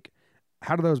Jake,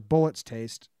 how do those bullets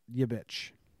taste, you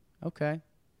bitch." Okay.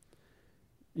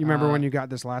 You remember when you got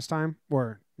this last time,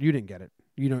 or you didn't get it?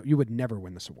 You would never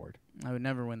win this award. I would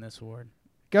never win this award.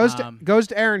 Goes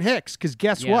to Aaron Hicks, because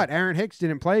guess Yeah. what? Aaron Hicks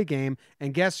didn't play a game,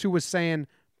 and guess who was saying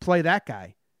play that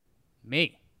guy?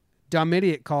 Me. Dumb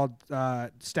idiot called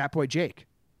Statboy Jake.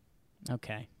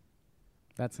 Okay.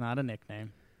 That's not a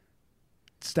nickname.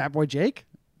 Statboy Jake?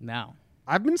 No.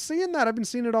 I've been seeing that. I've been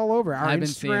seeing it all over. Our I've been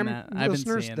Instagram seeing that. I've been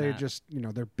listeners, seeing they're that. just,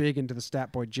 they're big into the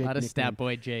Statboy Jake A lot of nickname. Stat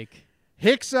Boy Jake.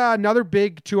 Hicks, another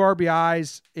big 2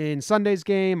 RBIs in Sunday's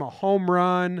game, a home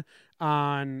run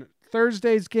on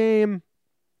Thursday's game.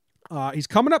 He's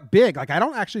coming up big. Like, I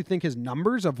don't actually think his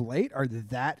numbers of late are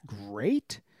that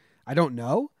great. I don't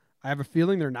know. I have a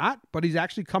feeling they're not, but he's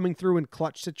actually coming through in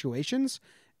clutch situations.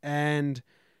 And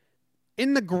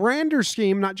in the grander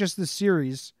scheme, not just the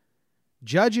series,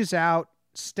 Judge is out.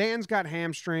 Stan's got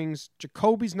hamstrings.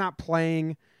 Jacoby's not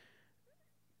playing.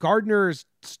 Gardner is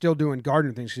still doing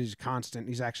Gardner things because he's constant.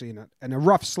 He's actually in a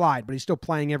rough slide, but he's still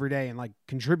playing every day and like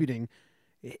contributing.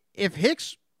 If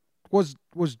Hicks was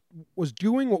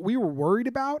doing what we were worried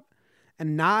about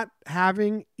and not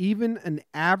having even an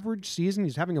average season,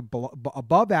 he's having a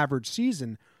above average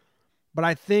season. But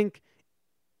I think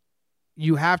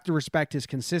you have to respect his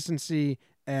consistency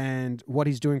and what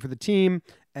he's doing for the team.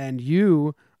 And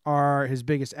you are his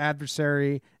biggest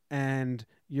adversary, and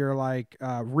you're like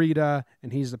Rita,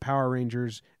 and he's the Power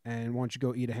Rangers, and why don't you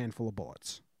go eat a handful of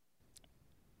bullets?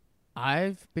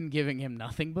 I've been giving him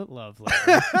nothing but love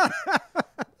lately.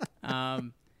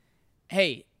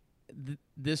 Hey,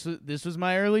 this was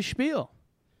my early spiel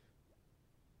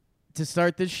to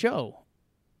start this show.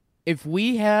 If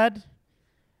we had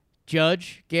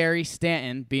Judge, Gary,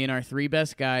 Stanton being our 3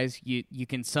 best guys, you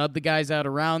can sub the guys out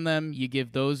around them. You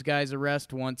give those guys a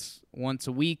rest once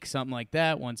a week, something like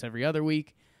that, once every other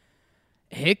week.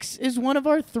 Hicks is one of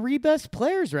our 3 best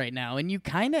players right now, and you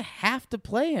kind of have to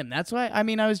play him. That's why,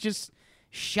 I was just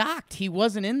shocked he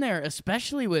wasn't in there,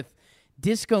 especially with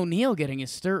Disco Neal getting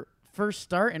his first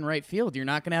start in right field. You're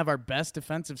not going to have our best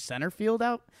defensive center field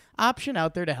option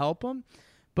out there to help him.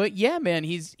 But yeah, man,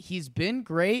 he's been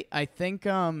great. I think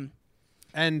that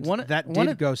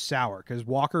did go sour because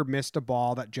Walker missed a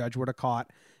ball that Judge would have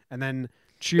caught, and then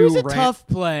Chu it was a tough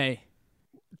play.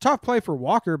 Tough play for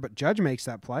Walker, but Judge makes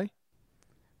that play.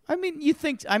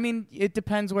 It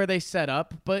depends where they set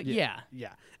up, but yeah.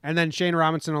 And then Shane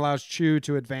Robinson allows Chu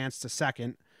to advance to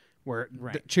second, where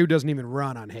Chu doesn't even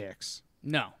run on Hicks.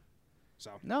 No.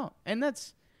 So no, and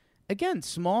that's again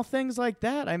small things like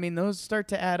that. Those start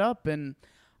to add up, and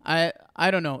I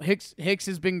don't know. Hicks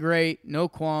has been great, no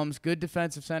qualms, good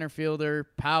defensive center fielder,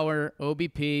 power,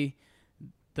 OBP.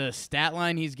 The stat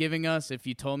line he's giving us, if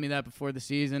you told me that before the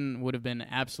season, would have been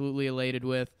absolutely elated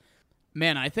with.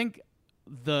 Man, I think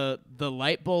the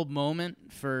light bulb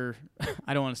moment for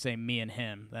I don't want to say me and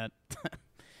him. That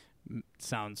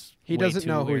sounds he way doesn't too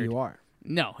know weird. who you are.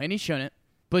 No, and he shouldn't.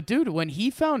 But dude, when he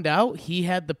found out he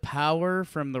had the power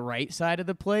from the right side of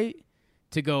the plate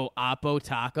to go Oppo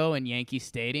Taco in Yankee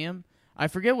Stadium, I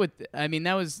forget what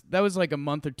that was like a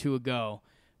month or 2 ago.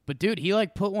 But dude, he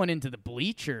like put one into the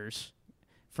bleachers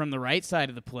from the right side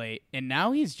of the plate, and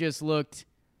now he's just looked.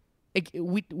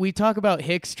 We talk about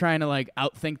Hicks trying to like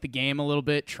outthink the game a little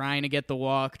bit, trying to get the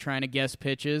walk, trying to guess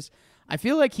pitches. I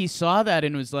feel like he saw that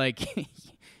and was like,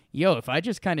 "Yo, if I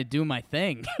just kind of do my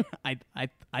thing, I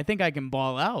think I can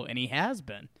ball out," and he has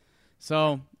been.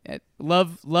 So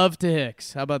love to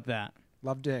Hicks. How about that?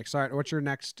 Love to Hicks. All right, what's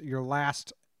your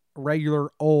last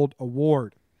regular old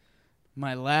award?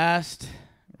 My last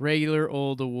regular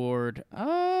old award.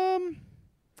 I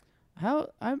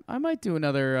might do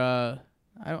another.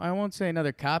 I won't say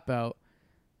another cop out.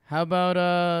 How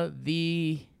about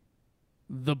the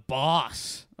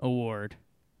Boss Award?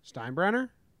 Steinbrenner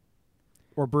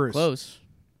or Bruce? Close.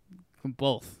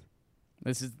 Both.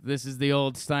 This is the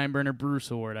old Steinbrenner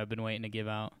Bruce Award I've been waiting to give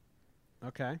out.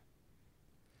 Okay.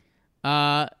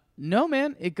 No,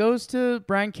 man, it goes to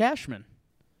Brian Cashman.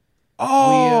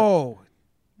 Oh,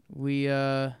 you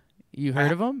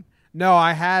heard of him? No,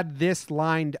 I had this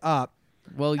lined up.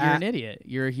 Well, you're an idiot.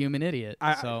 You're a human idiot.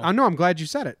 I know. I'm glad you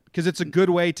said it because it's a good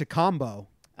way to combo.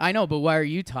 I know, but why are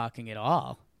you talking at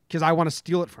all? Because I want to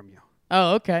steal it from you.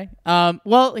 Oh, okay.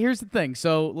 Well, here's the thing.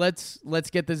 So let's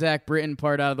get the Zach Britton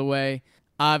part out of the way.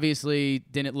 Obviously,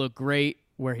 didn't look great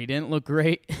where he didn't look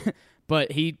great,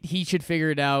 but he should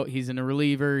figure it out. He's in a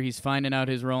reliever. He's finding out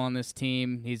his role on this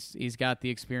team. He's got the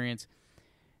experience.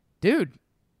 Dude,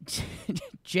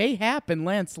 Jay Happ and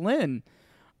Lance Lynn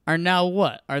are now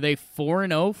what? Are they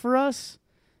 4-0 for us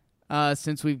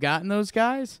since we've gotten those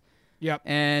guys? Yep.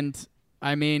 And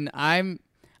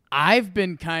I've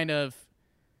been kind of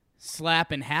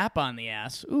slapping Happ on the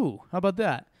ass. Ooh, how about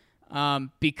that?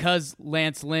 because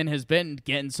Lance Lynn has been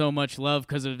getting so much love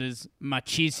because of his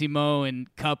machismo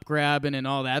and cup grabbing and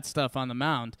all that stuff on the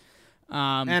mound.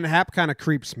 And Happ kind of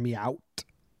creeps me out.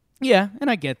 Yeah, and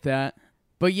I get that.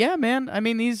 But yeah, man, I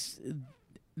mean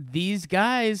these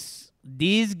guys,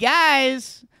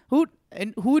 who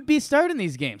would be starting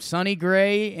these games? Sonny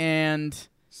Gray and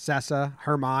Sessa,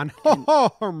 Herman. Oh,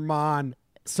 Herman.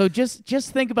 So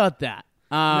just think about that.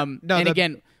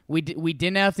 Again, we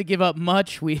didn't have to give up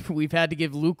much. We've had to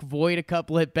give Luke Voigt a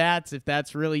couple at bats if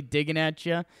that's really digging at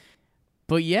you.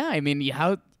 But yeah, I mean,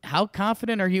 how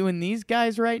confident are you in these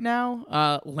guys right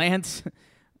now? Lance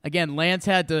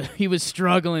he was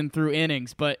struggling through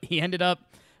innings, but he ended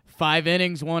up 5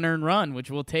 innings, 1 earned run, which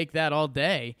we'll take that all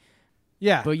day.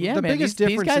 Yeah, but yeah, the man, biggest these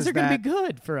difference guys is are going to that be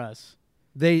good for us.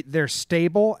 They're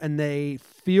stable and they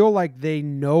feel like they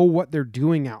know what they're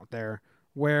doing out there.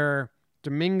 Where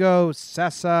Domingo,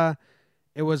 Sessa,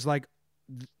 it was like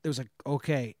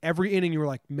okay, every inning you were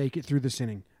like, make it through this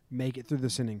inning. Make it through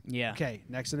this inning. Yeah. Okay,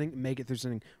 next inning, make it through this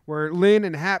inning. Where Lynn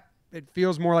and Happ, it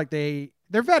feels more like they're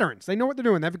veterans. They know what they're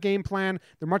doing. They have a game plan.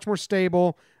 They're much more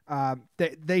stable.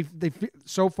 They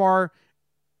so far,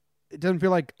 it doesn't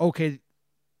feel like, okay,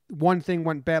 one thing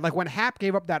went bad. Like when Happ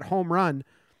gave up that home run,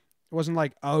 it wasn't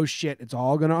like, oh shit, it's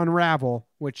all going to unravel,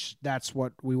 which that's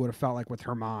what we would have felt like with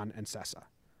Herman and Sessa.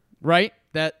 Right?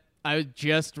 That I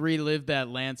just relived that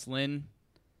Lance Lynn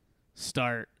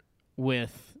start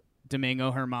with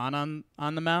Domingo Herman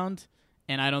on the mound,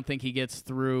 and I don't think he gets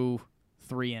through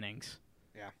 3 innings.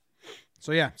 Yeah.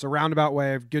 So yeah, it's a roundabout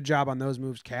way. Good job on those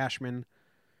moves, Cashman.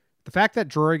 The fact that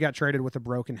Drury got traded with a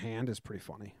broken hand is pretty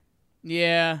funny.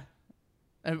 Yeah.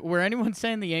 Were anyone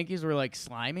saying the Yankees were like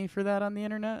slimy for that on the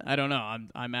internet? I don't know.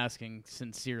 I'm asking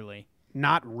sincerely.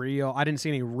 Not real. I didn't see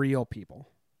any real people.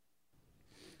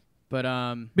 But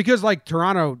because like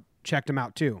Toronto checked him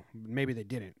out too. Maybe they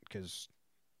didn't because,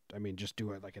 I mean, just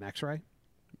do it like an X-ray.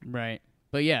 Right.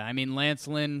 But yeah, I mean, Lance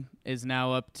Lynn is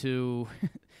now up to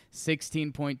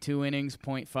 16.2 innings,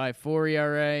 0.54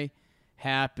 ERA.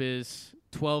 Happ is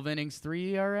 12 innings,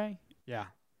 3 ERA. Yeah.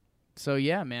 So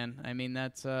yeah, man. I mean,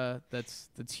 that's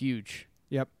huge.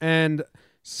 Yep. And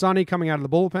Sonny coming out of the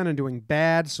bullpen and doing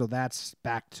bad, so that's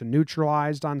back to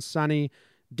neutralized on Sonny.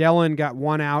 Dellin got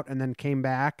 1 out and then came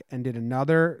back and did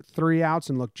another 3 outs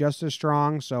and looked just as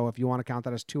strong. So if you want to count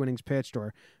that as 2 innings pitched, or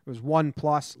it was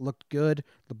 1+, looked good.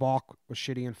 The balk was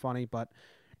shitty and funny, but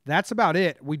that's about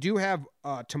it. We do have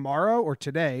tomorrow or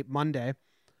today, Monday,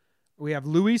 we have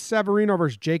Luis Severino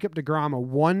versus Jacob deGrom, a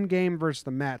 1 game versus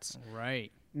the Mets.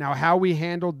 Right. Now, how we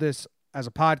handled this as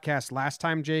a podcast last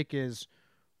time, Jake, is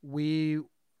we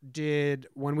did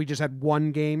when we just had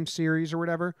 1 game series or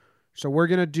whatever. So we're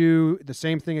going to do the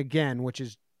same thing again, which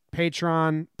is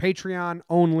Patreon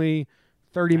only,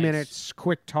 30 minutes,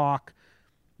 quick talk,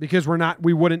 because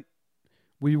we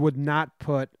would not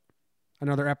put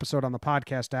another episode on the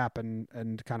podcast app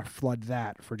and kind of flood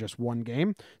that for just 1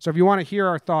 game. So if you want to hear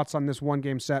our thoughts on this 1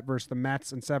 game set versus the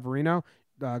Mets and Severino,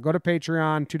 go to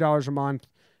Patreon, $2 a month,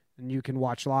 and you can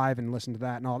watch live and listen to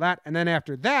that and all that. And then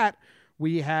after that,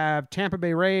 we have Tampa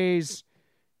Bay Rays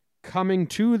coming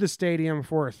to the stadium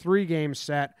for a 3-game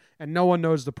set, and no one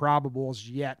knows the probables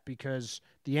yet because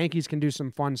the Yankees can do some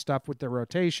fun stuff with their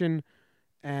rotation.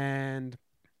 And,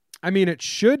 I mean, it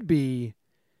should be,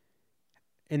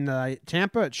 in the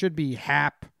Tampa, it should be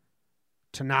Happ,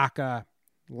 Tanaka,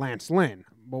 Lance Lynn.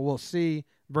 But we'll see.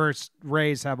 Versus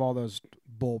Rays have all those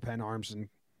bullpen arms, and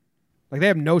like they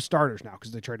have no starters now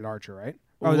because they traded Archer, right?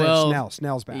 Oh, they have Snell.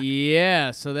 Snell's back.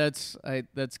 Yeah, so that's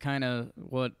kind of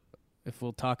what, if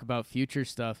we'll talk about future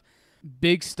stuff.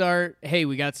 Big start. Hey,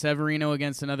 we got Severino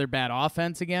against another bad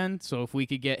offense again. So if we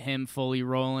could get him fully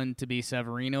rolling to be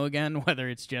Severino again, whether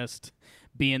it's just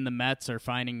being the Mets or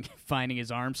finding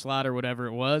his arm slot or whatever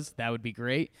it was, that would be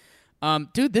great.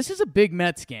 Dude, this is a big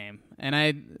Mets game, and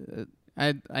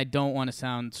I don't want to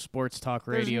sound sports talk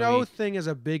radio. There's no thing as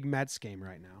a big Mets game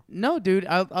right now. No, dude,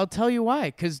 I'll tell you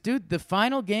why. Because, dude, the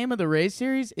final game of the Rays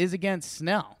series is against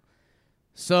Snell.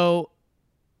 So,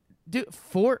 dude,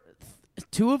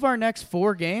 2 of our next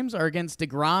 4 games are against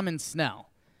deGrom and Snell.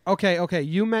 Okay.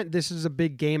 You meant this is a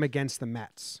big game against the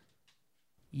Mets.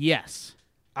 Yes.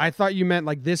 I thought you meant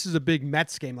like this is a big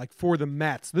Mets game, like for the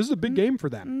Mets. This is a big game for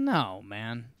them. No,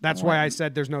 man. That's why I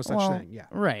said there's no such thing. Yeah.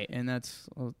 Right, and that's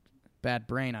a bad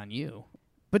brain on you.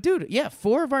 But, dude, yeah,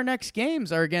 4 of our next games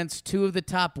are against 2 of the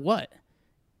top,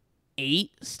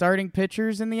 8 starting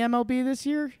pitchers in the MLB this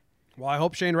year? Well, I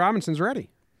hope Shane Robinson's ready.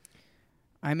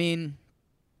 I mean,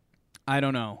 I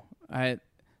don't know.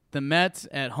 The Mets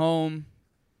at home.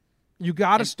 You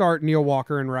got to start Neil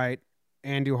Walker in right,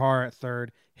 Andujar at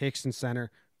third, Hicks in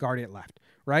center, Guardy at left,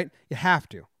 right? You have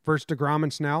to. Versus DeGrom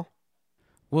and Snell.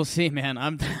 We'll see, man.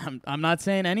 I'm not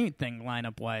saying anything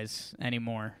lineup wise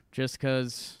anymore, just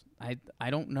because I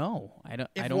don't know. I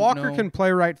don't Walker know. can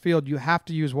play right field, you have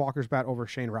to use Walker's bat over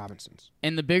Shane Robinson's.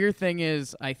 And the bigger thing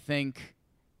is, I think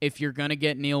if you're gonna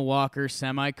get Neil Walker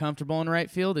semi-comfortable in right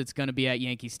field, it's gonna be at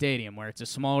Yankee Stadium, where it's a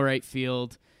small right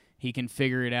field. He can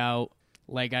figure it out.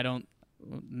 Like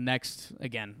next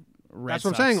again. Red That's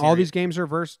what I'm Sox saying. series. All these games are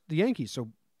versus the Yankees,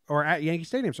 or at Yankee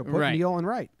Stadium. So put Right. Neil in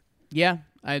right. Yeah,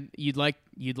 you'd like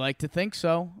to think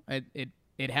so.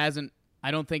 It hasn't.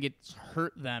 I don't think it's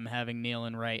hurt them having Neil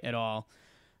in right at all.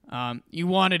 You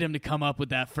wanted him to come up with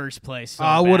that first play. So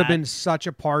It would have bad. been such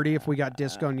a party if we got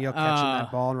Disco Neil catching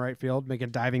that ball in right field, making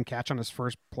a diving catch on his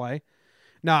first play.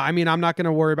 No, I mean, I'm not going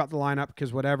to worry about the lineup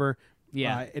because whatever.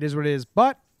 Yeah. It is what it is.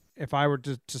 But if I were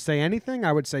to say anything,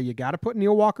 I would say you got to put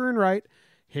Neil Walker in right,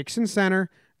 Hicks in center,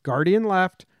 Guardy in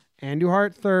left, Andujar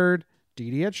at third,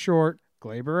 Didi at short,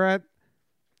 Glaber at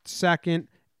second,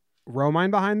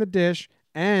 Romine behind the dish,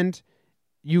 and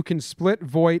you can split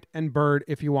Voit and Bird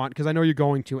if you want, because I know you're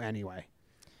going to anyway.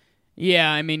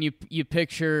 Yeah, I mean, you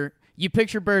picture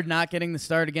Bird not getting the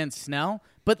start against Snell,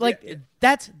 but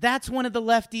that's one of the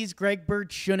lefties Greg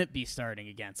Bird shouldn't be starting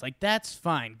against. Like, that's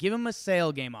fine. Give him a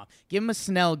Sale game off. Give him a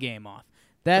Snell game off.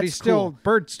 That's But he's cool.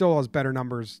 Bird still has better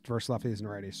numbers versus lefties and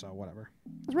righties, so whatever.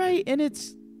 Right, and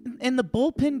the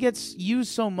bullpen gets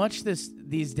used so much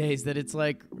these days that it's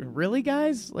like, really,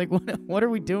 guys? Like, what are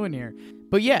we doing here?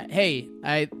 But yeah, hey,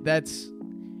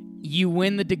 you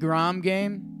win the DeGrom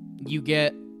game, you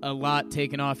get a lot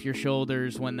taken off your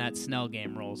shoulders when that Snell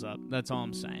game rolls up. That's all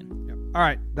I'm saying. Yep. All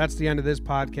right, that's the end of this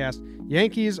podcast.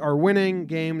 Yankees are winning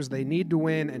games they need to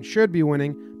win and should be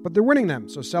winning, but they're winning them,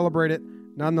 so celebrate it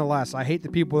nonetheless. I hate the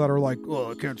people that are like,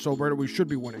 oh, I can't celebrate it, we should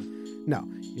be winning. No,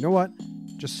 you know what?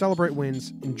 Just celebrate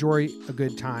wins, enjoy a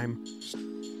good time,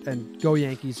 and go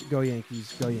Yankees, go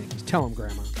Yankees, go Yankees. Tell them,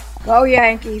 Grandma. Go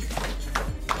Yankees.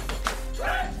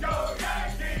 Let's go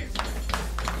Yankees!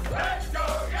 Let's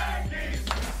go Yankees!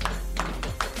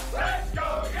 Let's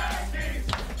go Yankees!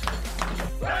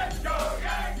 Let's go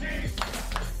Yankees!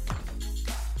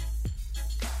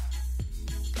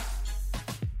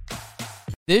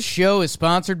 This show is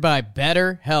sponsored by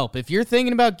BetterHelp. If you're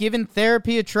thinking about giving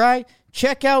therapy a try,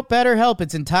 check out BetterHelp.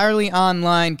 It's entirely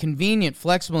online, convenient,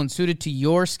 flexible, and suited to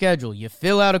your schedule. You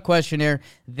fill out a questionnaire,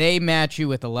 they match you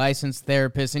with a licensed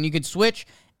therapist, and you can switch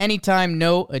anytime,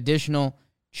 no additional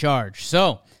charge.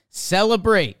 So,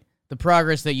 celebrate the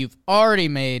progress that you've already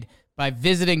made by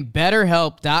visiting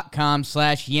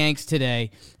BetterHelp.com/Yanks today,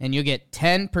 and you'll get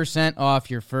 10% off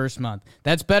your first month.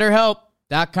 That's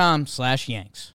BetterHelp.com/Yanks.